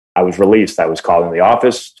I was released. I was called in the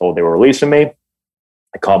office, told they were releasing me.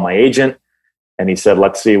 I called my agent and he said,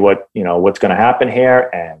 let's see what's going to happen here.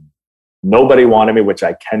 And nobody wanted me, which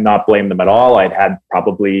I cannot blame them at all. I'd had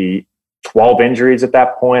probably 12 injuries at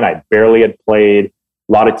that point. I barely had played.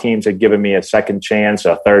 A lot of teams had given me a second chance,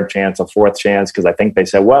 a third chance, a fourth chance, because I think they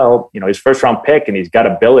said, well, he's first round pick and he's got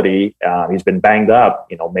ability. He's been banged up.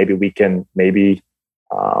 Maybe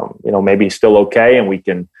maybe he's still okay, and we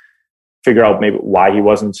can figure out maybe why he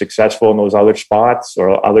wasn't successful in those other spots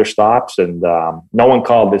or other stops. And no one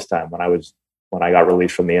called this time when I got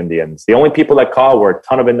released from the Indians. The only people that called were a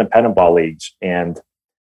ton of independent ball leagues. And,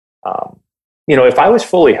 if I was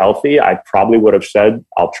fully healthy, I probably would have said,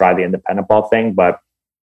 I'll try the independent ball thing. But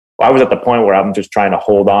I was at the point where I'm just trying to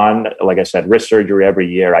hold on. Like I said, wrist surgery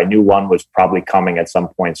every year. I knew one was probably coming at some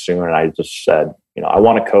point soon. And I just said, I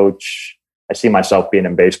want to coach. I see myself being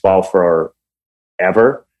in baseball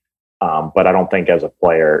forever. But I don't think as a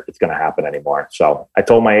player it's going to happen anymore. So I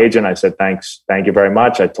told my agent, I said, thank you very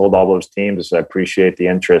much. I told all those teams, I said, I appreciate the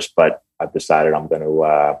interest, but I've decided I'm going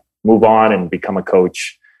to move on and become a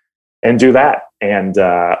coach and do that. And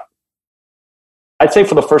I'd say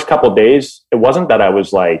for the first couple of days, it wasn't that I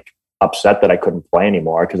was like upset that I couldn't play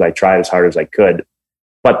anymore because I tried as hard as I could.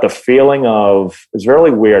 But the feeling it's really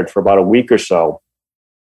weird. For about a week or so,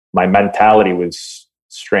 my mentality was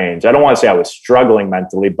strange. I don't want to say I was struggling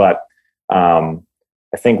mentally, but I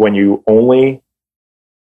think when you only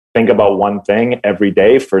think about one thing every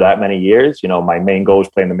day for that many years, my main goal was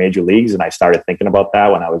playing the major leagues. And I started thinking about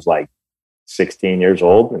that when I was like 16 years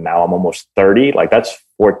old, and now I'm almost 30. Like that's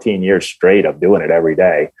 14 years straight of doing it every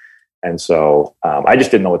day. And so I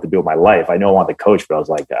just didn't know what to do with my life. I know I wanted to coach, but I was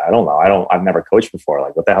like, I don't know. I've never coached before.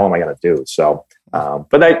 Like, what the hell am I going to do? So,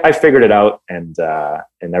 but I figured it out, and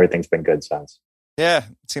everything's been good since. Yeah,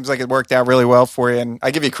 it seems like it worked out really well for you. And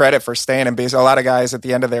I give you credit for staying in baseball. A lot of guys at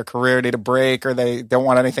the end of their career need a break, or they don't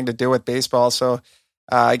want anything to do with baseball. So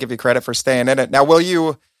I give you credit for staying in it. Now, are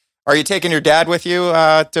you taking your dad with you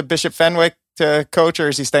to Bishop Fenwick to coach, or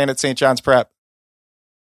is he staying at St. John's Prep?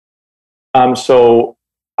 So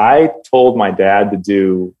I told my dad to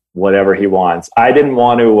do whatever he wants. I didn't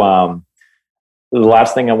want to, the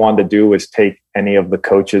last thing I wanted to do was take any of the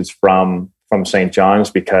coaches from St.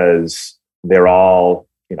 John's, because they're all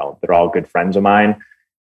good friends of mine.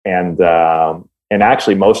 And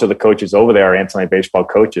actually most of the coaches over there are Anthony baseball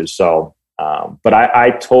coaches. So, but I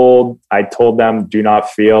told them, do not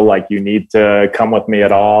feel like you need to come with me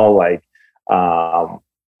at all. Like, I'm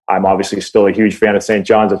obviously still a huge fan of St.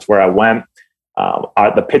 John's. That's where I went.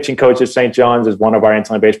 The pitching coach at St. John's is one of our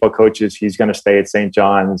Anthony baseball coaches. He's going to stay at St.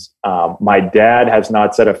 John's. My dad has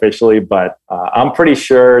not said officially, but I'm pretty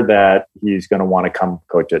sure that he's going to want to come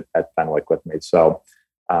coach at Fenwick with me. So,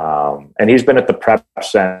 and he's been at the Prep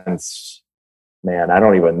since, I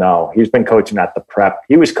don't even know. He's been coaching at the Prep.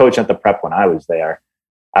 He was coaching at the Prep when I was there.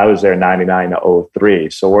 I was there 99 to 03.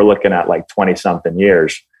 So we're looking at like 20 something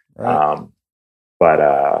years. Right.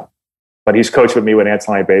 But he's coached with me with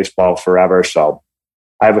Anthony baseball forever. So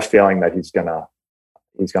I have a feeling that he's gonna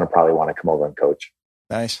probably want to come over and coach.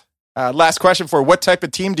 Nice. Last question what type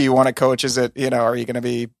of team do you want to coach? Is it, are you going to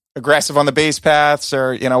be aggressive on the base paths,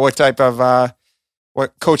 or, what type of,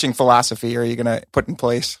 what coaching philosophy are you going to put in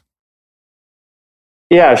place?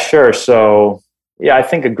 Yeah, sure. So yeah, I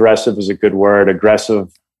think aggressive is a good word.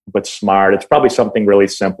 Aggressive, but smart. It's probably something really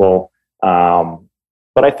simple.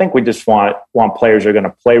 But I think we just want players who are going to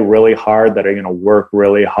play really hard, that are going to work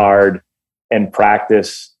really hard in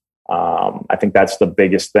practice. I think that's the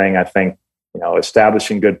biggest thing. I think,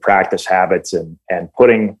 establishing good practice habits and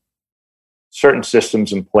putting certain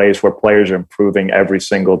systems in place where players are improving every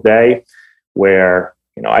single day, where,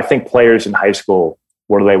 I think players in high school,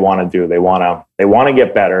 what do they want to do? They want to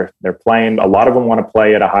get better. They're playing, a lot of them want to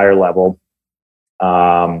play at a higher level.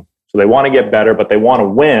 So they want to get better, but they want to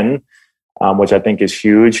win. Which I think is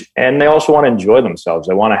huge. And they also want to enjoy themselves.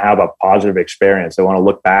 They want to have a positive experience. They want to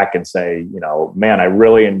look back and say, man, I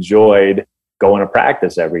really enjoyed going to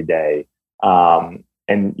practice every day. And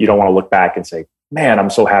you don't want to look back and say, man, I'm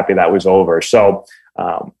so happy that was over. So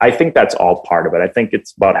I think that's all part of it. I think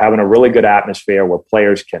it's about having a really good atmosphere where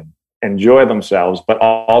players can enjoy themselves, but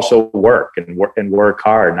also work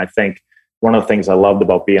hard. And I think one of the things I loved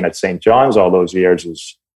about being at St. John's all those years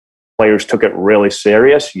is players took it really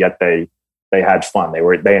serious, yet they had fun.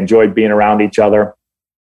 They enjoyed being around each other.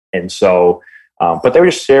 And so, but they were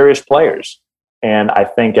just serious players. And I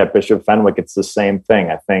think at Bishop Fenwick, it's the same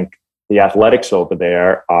thing. I think the athletics over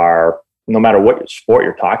there are, no matter what sport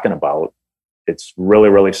you're talking about, it's really,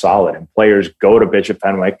 really solid. And players go to Bishop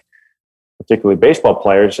Fenwick, particularly baseball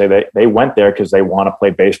players, say they went there because they want to play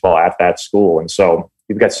baseball at that school. And so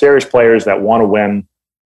you've got serious players that want to win,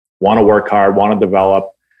 want to work hard, want to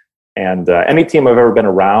develop. And any team I've ever been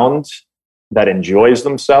around that enjoys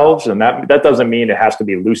themselves, and that doesn't mean it has to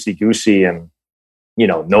be loosey-goosey and,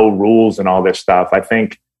 no rules and all this stuff. I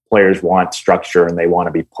think players want structure and they want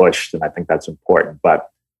to be pushed, and I think that's important. But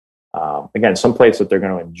again, some place that they're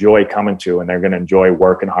going to enjoy coming to, and they're going to enjoy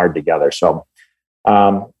working hard together. So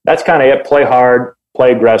that's kind of it. Play hard,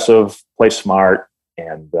 play aggressive, play smart,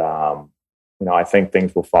 and I think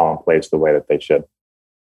things will fall in place the way that they should.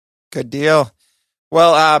 Good deal.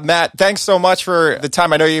 Well, Matt, thanks so much for the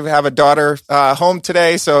time. I know you have a daughter home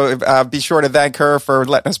today, so be sure to thank her for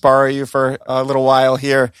letting us borrow you for a little while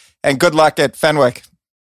here. And good luck at Fenwick.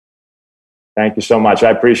 Thank you so much.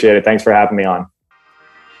 I appreciate it. Thanks for having me on.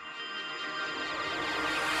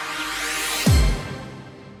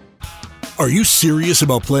 Are you serious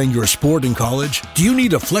about playing your sport in college? Do you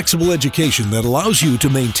need a flexible education that allows you to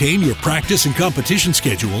maintain your practice and competition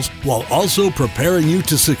schedules while also preparing you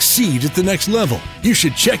to succeed at the next level? You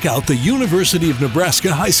should check out the University of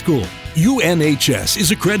Nebraska High School. UNHS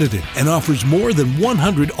is accredited and offers more than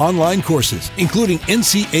 100 online courses, including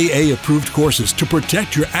NCAA-approved courses to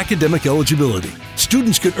protect your academic eligibility.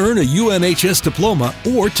 Students can earn a UNHS diploma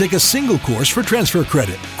or take a single course for transfer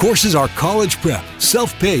credit. Courses are college prep,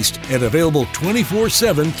 self-paced, and available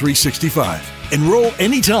 24/7, 365. Enroll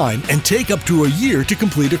anytime and take up to a year to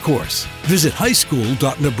complete a course. Visit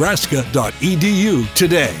highschool.nebraska.edu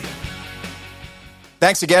today.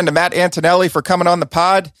 Thanks again to Matt Antonelli for coming on the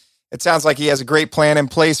pod. It sounds like he has a great plan in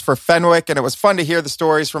place for Fenwick, and it was fun to hear the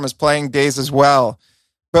stories from his playing days as well.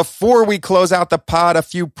 Before we close out the pod, a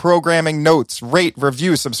few programming notes. Rate,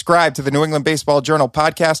 review, subscribe to the New England Baseball Journal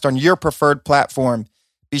podcast on your preferred platform.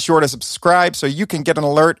 Be sure to subscribe so you can get an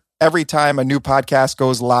alert every time a new podcast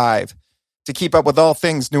goes live. To keep up with all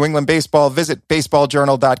things New England baseball, visit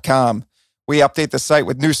baseballjournal.com. We update the site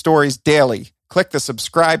with new stories daily. Click the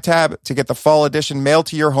subscribe tab to get the fall edition mailed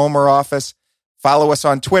to your home or office. Follow us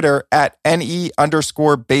on Twitter at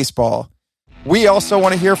 @NE_baseball. We also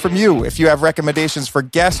want to hear from you. If you have recommendations for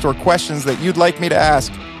guests or questions that you'd like me to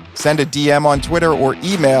ask, send a DM on Twitter or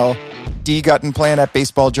email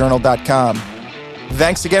dguttenplan@baseballjournal.com.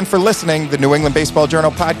 Thanks again for listening. The New England Baseball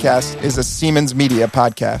Journal podcast is a Siemens Media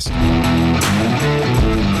podcast.